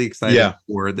 I'm really excited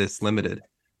for this limited.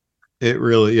 It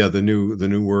really, the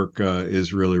new work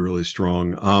is really, really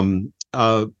strong.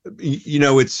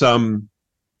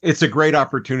 It's a great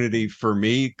opportunity for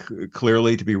me,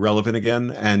 clearly, to be relevant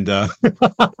again, and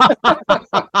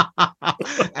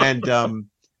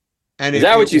and is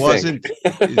that what you think?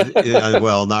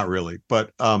 Well, not really,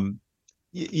 but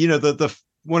the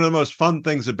one of the most fun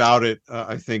things about it,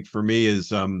 I think, for me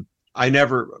is I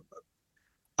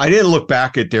didn't look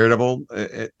back at Daredevil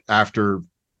after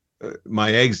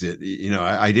my exit.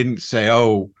 I didn't say,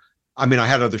 I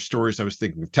had other stories I was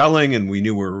thinking of telling, and we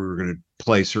knew where we were going to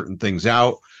play certain things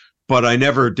out, but I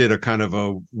never did a kind of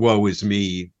a woe is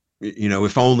me,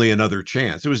 if only another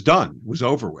chance. It was done. It was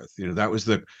over with. That was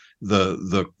the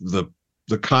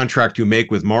contract you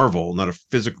make with Marvel, not a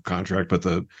physical contract, but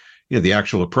the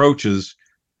actual approach is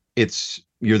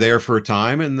you're there for a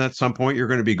time, and at some point you're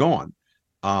going to be gone.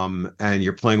 And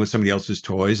you're playing with somebody else's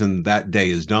toys, and that day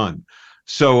is done.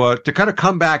 So to kind of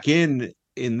come back in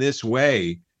this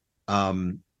way,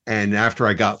 and after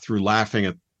I got through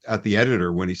laughing at the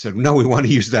editor when he said, "No, we want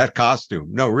to use that costume.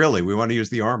 No, really, we want to use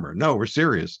the armor. No, we're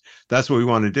serious. That's what we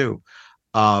want to do."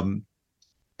 I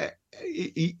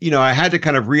had to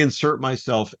kind of reinsert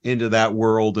myself into that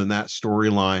world and that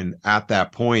storyline at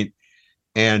that point,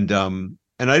 and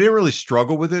I didn't really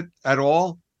struggle with it at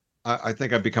all. I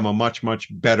think I've become a much, much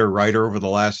better writer over the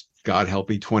last, God help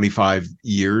me, 25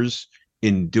 years.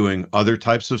 In doing other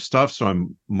types of stuff. So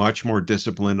I'm much more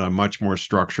disciplined. I'm much more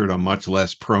structured. I'm much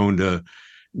less prone to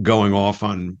going off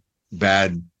on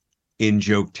bad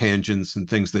in-joke tangents and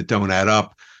things that don't add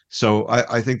up. So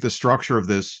I think the structure of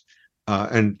this,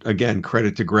 and again,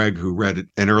 credit to Greg, who read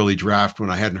an early draft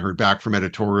when I hadn't heard back from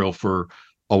editorial for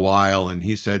a while. And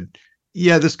he said,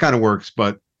 yeah, this kind of works,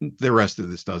 but the rest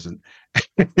of this doesn't.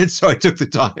 And so I took the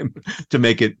time to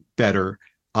make it better.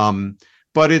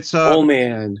 But it's oh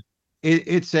man.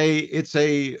 It's a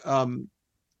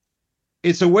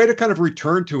way to kind of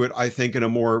return to it, I think, in a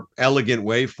more elegant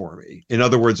way for me. In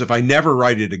other words, if I never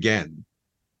write it again,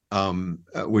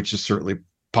 which is certainly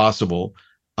possible,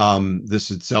 this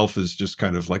itself is just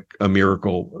kind of like a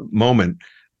miracle moment.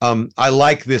 I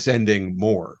like this ending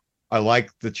more. I like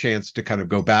the chance to kind of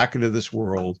go back into this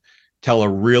world, tell a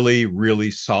really, really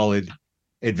solid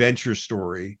adventure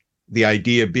story. The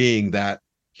idea being that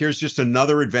here's just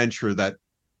another adventure that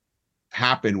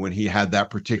happened when he had that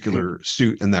particular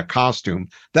suit and that costume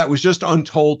that was just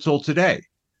untold till today.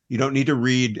 You don't need to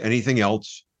read anything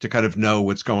else. to kind of know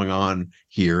what's going on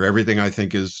here. Everything I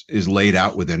think is laid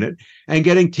out within it, and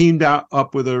getting teamed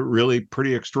up with a really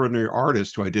pretty extraordinary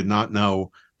artist who I did not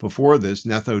know before this.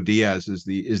 Netho Diaz is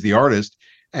the artist,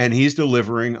 and he's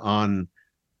delivering on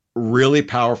really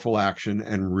powerful action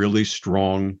and really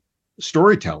strong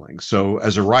storytelling. So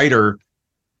as a writer,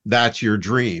 that's your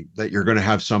dream, that you're going to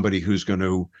have somebody who's going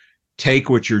to take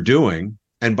what you're doing.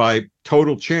 And by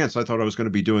total chance, I thought I was going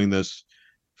to be doing this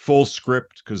full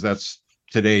script because that's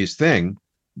today's thing.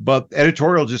 But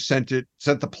editorial just sent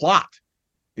the plot,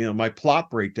 my plot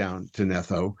breakdown to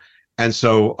Netho. And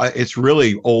so it's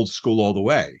really old school all the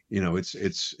way.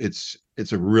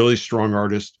 It's a really strong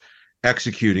artist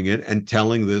executing it and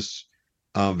telling this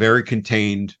very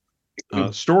contained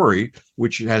story,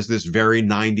 which has this very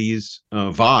 90s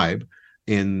vibe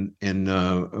in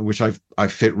which I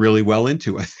fit really well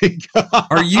into, I think.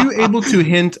 Are you able to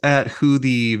hint at who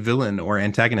the villain or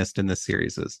antagonist in this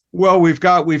series is? Well, we've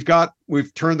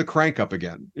turned the crank up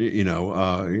again. We've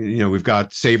got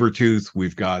Sabretooth,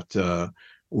 we've got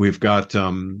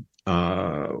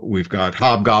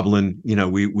Hobgoblin.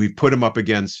 We've put him up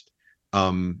against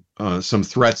some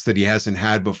threats that he hasn't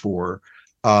had before.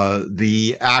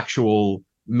 The actual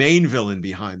main villain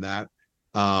behind that,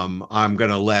 I'm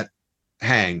gonna let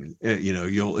hang.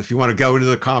 If you want to go into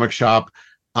the comic shop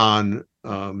on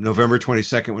November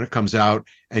 22nd when it comes out,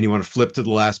 and you want to flip to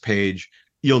the last page,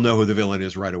 you'll know who the villain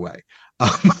is right away.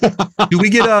 Do we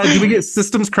get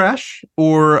Systems Crash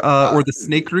or the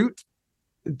Snake Root?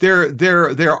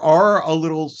 There are a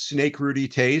little Snake Rooty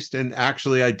taste, and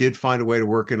actually I did find a way to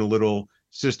work in a little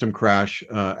System Crash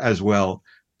as well.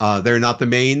 They're not the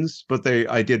mains, but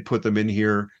I did put them in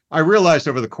here. I realized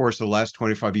over the course of the last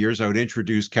 25 years, I would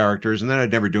introduce characters and then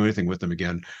I'd never do anything with them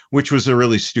again, which was a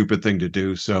really stupid thing to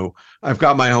do. So I've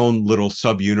got my own little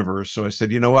sub-universe. So I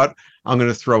said, you know what? I'm going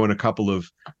to throw in a couple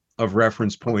of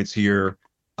reference points here,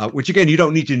 which again, you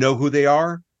don't need to know who they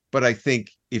are, but I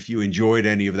think if you enjoyed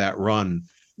any of that run,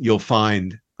 you'll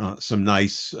find some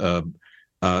nice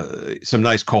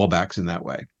callbacks in that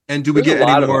way. And do we get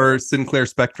any more Sinclair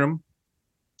Spectrum?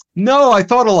 No, I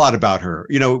thought a lot about her.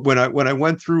 When I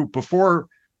went through before,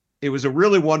 it was a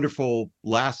really wonderful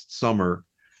last summer,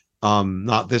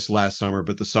 not this last summer,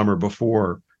 but the summer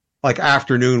before, like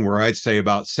afternoon, where I'd say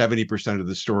about 70% of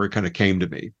the story kind of came to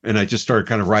me, and I just started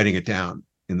kind of writing it down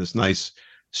in this nice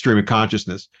stream of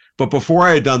consciousness. But before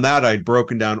I had done that, I'd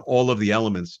broken down all of the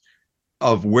elements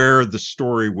of where the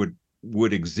story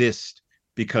would exist,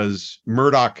 because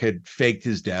Murdoch had faked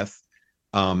his death.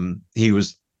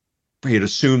 He had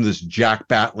assumed this Jack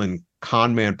Batlin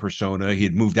con man persona. He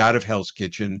had moved out of Hell's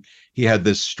Kitchen. He had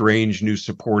this strange new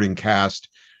supporting cast,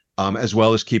 as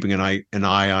well as keeping an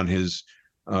eye on his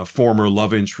former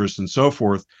love interest and so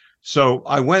forth. So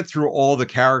I went through all the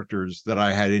characters that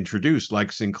I had introduced,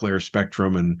 like Sinclair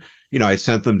Spectrum, and I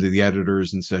sent them to the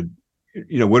editors and said,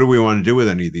 what do we want to do with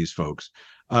any of these folks?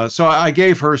 So I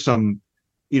gave her some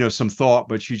thought,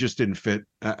 but she just didn't fit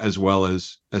as well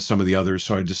as some of the others.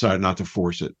 So I decided not to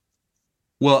force it.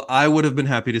 Well, I would have been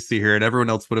happy to see her, and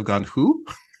everyone else would have gone, who?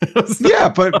 Yeah,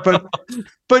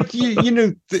 but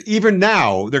even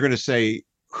now they're going to say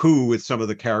who with some of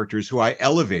the characters who I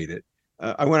elevated.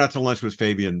 I went out to lunch with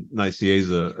Fabian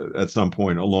Nicieza at some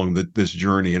point along this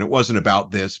journey, and it wasn't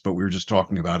about this, but we were just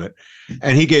talking about it.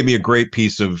 And he gave me a great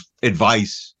piece of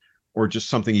advice, or just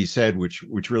something he said, which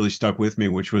really stuck with me,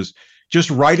 which was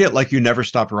just write it like you never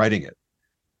stopped writing it.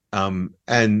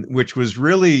 And which was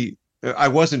really, I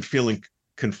wasn't feeling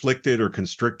conflicted or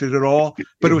constricted at all,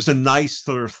 but it was a nice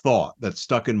sort of thought that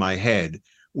stuck in my head,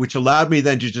 which allowed me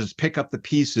then to just pick up the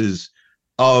pieces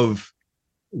of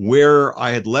where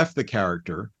I had left the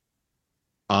character,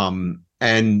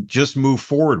 and just move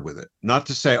forward with it. Not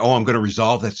to say, I'm going to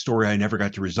resolve that story I never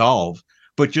got to resolve,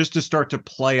 but just to start to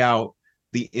play out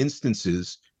the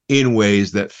instances in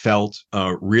ways that felt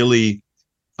really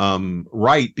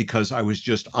right, because I was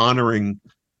just honoring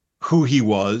who he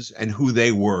was and who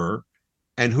they were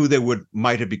and who they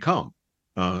might have become.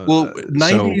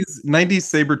 90s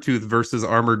Sabretooth versus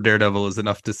Armored Daredevil is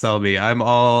enough to sell me. I'm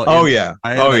all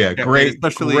great,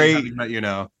 especially having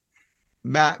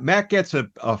met Matt gets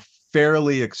a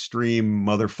fairly extreme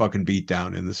motherfucking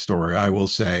beatdown in the story, I will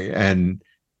say, and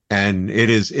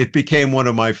it became one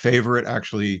of my favorite.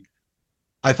 Actually,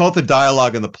 I thought the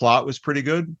dialogue and the plot was pretty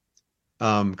good,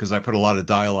 because I put a lot of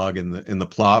dialogue in the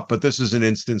plot, but this is an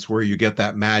instance where you get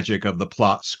that magic of the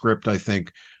plot script. I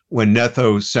think when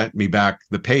Netho sent me back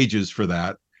the pages for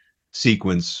that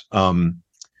sequence,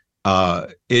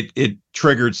 it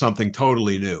triggered something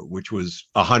totally new, which was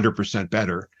 100%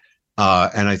 better,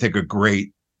 and I think a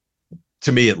great,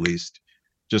 to me at least,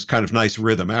 just kind of nice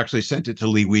rhythm. I actually sent it to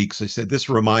Lee Weeks. I said, this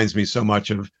reminds me so much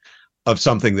of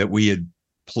something that we had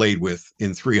played with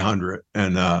in 300.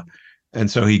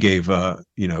 And so he gave,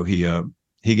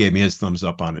 he gave me his thumbs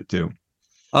up on it too.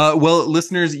 Well,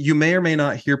 listeners, you may or may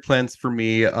not hear plans for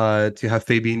me to have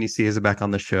Fabian Nicieza back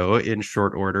on the show in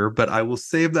short order, but I will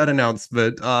save that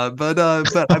announcement. But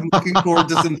I'm looking forward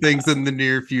to some things in the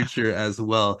near future as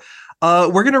well.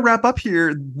 We're going to wrap up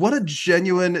here. What a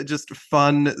genuine, just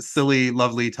fun, silly,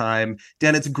 lovely time.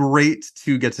 Dan, it's great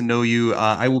to get to know you.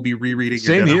 I will be rereading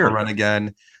your Daredevil run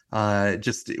again.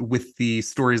 Just with the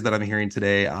stories that I'm hearing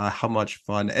today, how much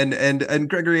fun. And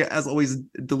Gregory, as always,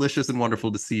 delicious and wonderful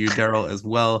to see you. Daryl as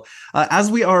well. As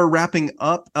we are wrapping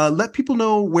up, let people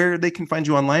know where they can find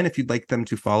you online if you'd like them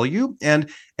to follow you, and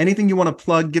anything you want to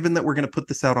plug, given that we're going to put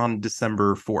this out on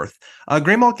December 4th.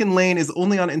 Graymalkin Lane is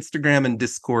only on Instagram and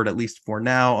Discord, at least for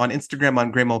now. On Instagram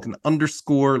on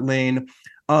Graymalkin_Lane.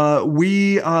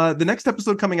 The next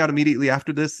episode coming out immediately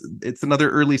after this, it's another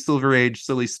early Silver Age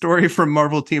silly story from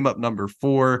Marvel Team Up number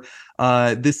 4.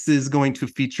 This is going to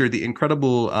feature the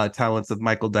incredible talents of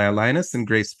Michael Dialynas and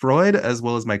Grace Freud, as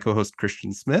well as my co-host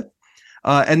Christian Smith.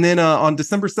 And then on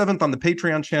December 7th on the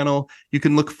Patreon channel, you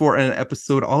can look for an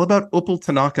episode all about Opal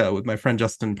Tanaka with my friend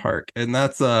Justin Park. And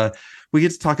that's we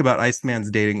get to talk about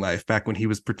Iceman's dating life back when he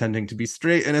was pretending to be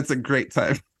straight, and it's a great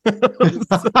time.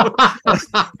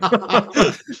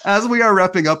 As we are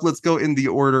wrapping up, let's go in the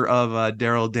order of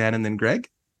Daryl, Dan, and then Greg.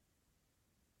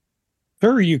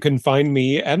 Sure, you can find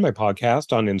me and my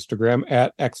podcast on Instagram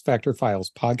at X Factor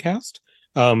Files Podcast.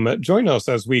 Join us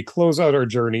as we close out our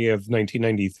journey of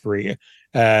 1993,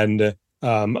 and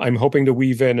I'm hoping to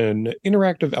weave in an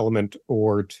interactive element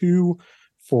or two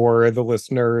for the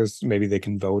listeners. Maybe they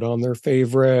can vote on their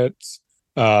favorites,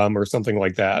 or something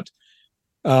like that.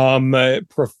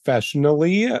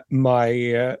 Professionally,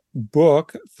 my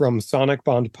book from Sonic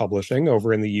Bond Publishing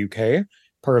over in the UK,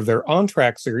 part of their On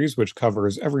Track series, which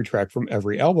covers every track from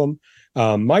every album.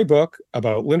 My book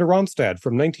about Linda Ronstadt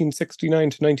from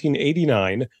 1969 to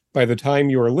 1989. By the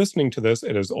time you are listening to this,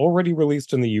 it is already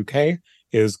released in the UK,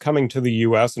 is coming to the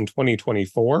US in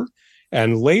 2024.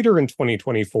 And later in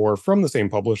 2024, from the same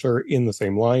publisher in the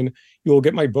same line, you will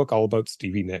get my book all about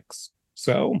Stevie Nicks.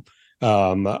 So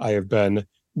I have been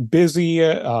busy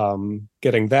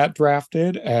getting that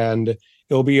drafted, and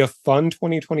it'll be a fun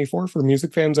 2024 for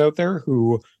music fans out there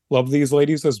who love these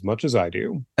ladies as much as I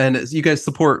do. And you guys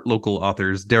support local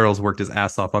authors. Daryl's worked his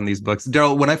ass off on these books.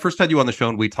 Daryl, when I first had you on the show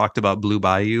and we talked about Blue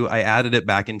Bayou, I added it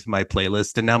back into my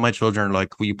playlist, and now my children are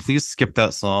like, will you please skip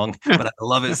that song? But I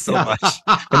love it so much.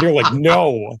 And you're like,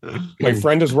 no, my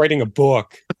friend is writing a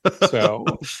book. So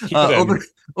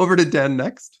over to Dan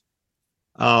next.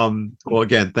 Well,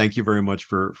 again, thank you very much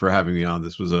for having me on.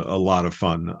 This was a lot of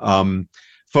fun.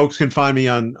 Folks can find me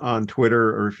on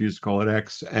Twitter, or if you just call it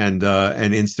X, and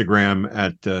Instagram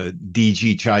at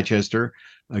DG Chichester,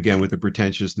 again with the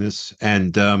pretentiousness.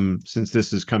 And since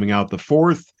this is coming out the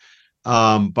 4th,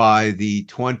 by the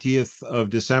 20th of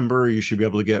December, you should be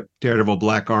able to get Daredevil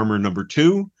Black Armor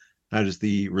 #2. That is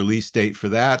the release date for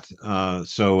that.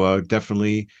 So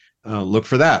definitely look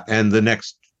for that. And the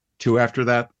next 2 after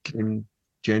that in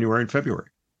January and February.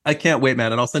 I can't wait,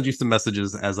 man, and I'll send you some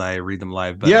messages as I read them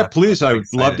live. But, yeah, please. I would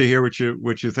love to hear what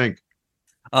you think.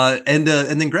 And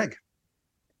then Greg.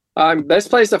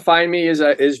 Best place to find me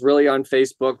is really on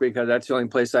Facebook, because that's the only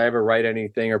place I ever write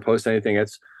anything or post anything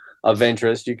that's of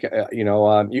interest. You can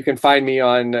you can find me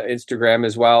on Instagram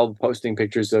as well, posting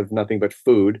pictures of nothing but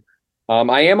food.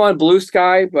 I am on Blue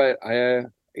Sky, but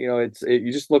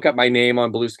you just look up my name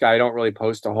on Blue Sky. I don't really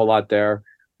post a whole lot there.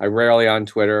 I'm rarely on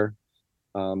Twitter.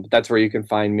 But that's where you can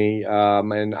find me.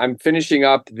 And I'm finishing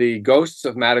up the Ghosts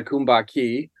of Matacumba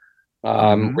Key,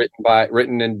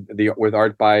 written with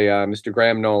art by Mr.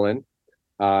 Graham Nolan.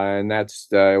 And that's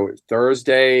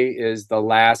Thursday is the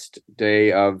last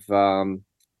day of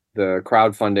the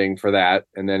crowdfunding for that,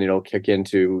 and then it'll kick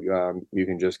into you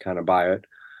can just kind of buy it.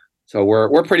 So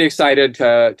we're pretty excited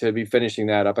to be finishing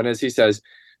that up. And as he says,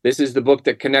 this is the book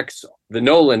that connects the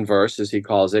Nolan verse, as he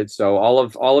calls it. So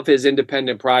all of his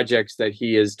independent projects that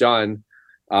he has done,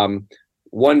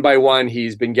 one by one,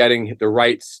 he's been getting the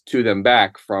rights to them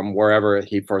back from wherever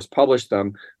he first published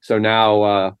them. So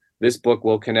now this book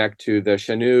will connect to the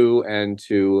Chanu and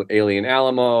to Alien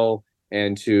Alamo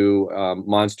and to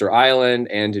Monster Island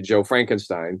and to Joe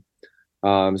Frankenstein.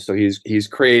 So he's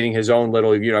creating his own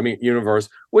little universe,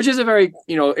 which is a very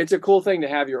it's a cool thing to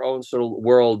have your own sort of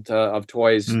world of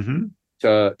toys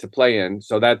to play in.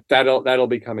 So that'll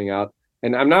be coming out,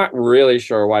 and I'm not really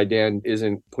sure why Dan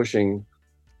isn't pushing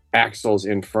Axel's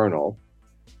Infernal.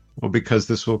 Well, because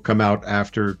this will come out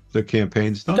after the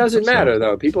campaign's done. It doesn't matter,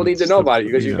 though. People need to know about it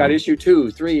because you've got issue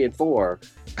 2, 3, and 4.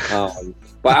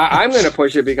 But I'm going to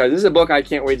push it because this is a book I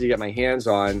can't wait to get my hands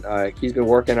on. He's been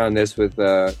working on this with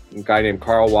a guy named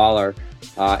Carl Waller,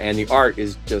 and the art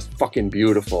is just fucking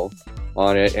beautiful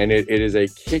on it. And it is a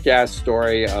kick-ass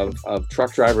story of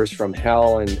truck drivers from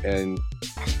hell, and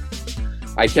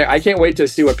I can't wait to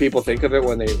see what people think of it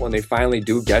when they finally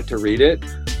do get to read it.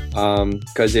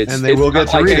 Because they will get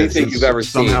to read anything you've ever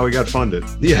seen. Somehow we got funded.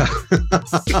 Yeah.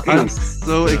 I'm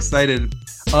so excited.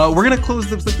 We're going to close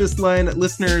this with this line.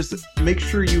 Listeners, make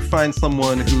sure you find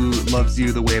someone who loves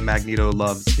you the way Magneto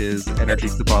loves his energy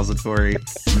suppository.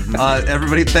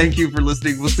 Everybody, thank you for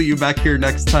listening. We'll see you back here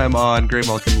next time on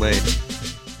Graymalkin Lane.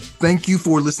 Thank you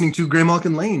for listening to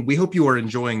Graymalkin Lane. We hope you are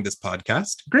enjoying this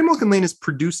podcast. Graymalkin Lane is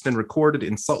produced and recorded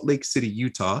in Salt Lake City,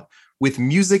 Utah, with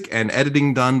music and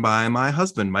editing done by my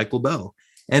husband, Michael Bell,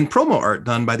 and promo art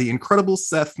done by the incredible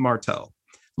Seth Martell.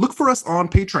 Look for us on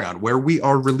Patreon, where we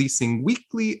are releasing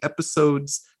weekly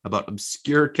episodes about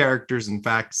obscure characters and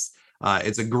facts.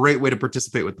 It's a great way to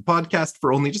participate with the podcast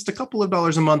for only just a couple of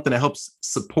dollars a month, and it helps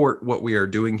support what we are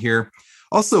doing here.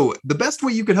 Also, the best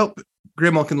way you could help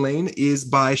Graymalkin Lane is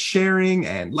by sharing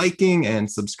and liking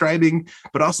and subscribing,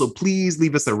 but also please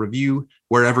leave us a review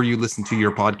wherever you listen to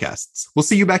your podcasts. We'll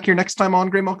see you back here next time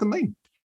on Graymalkin Lane.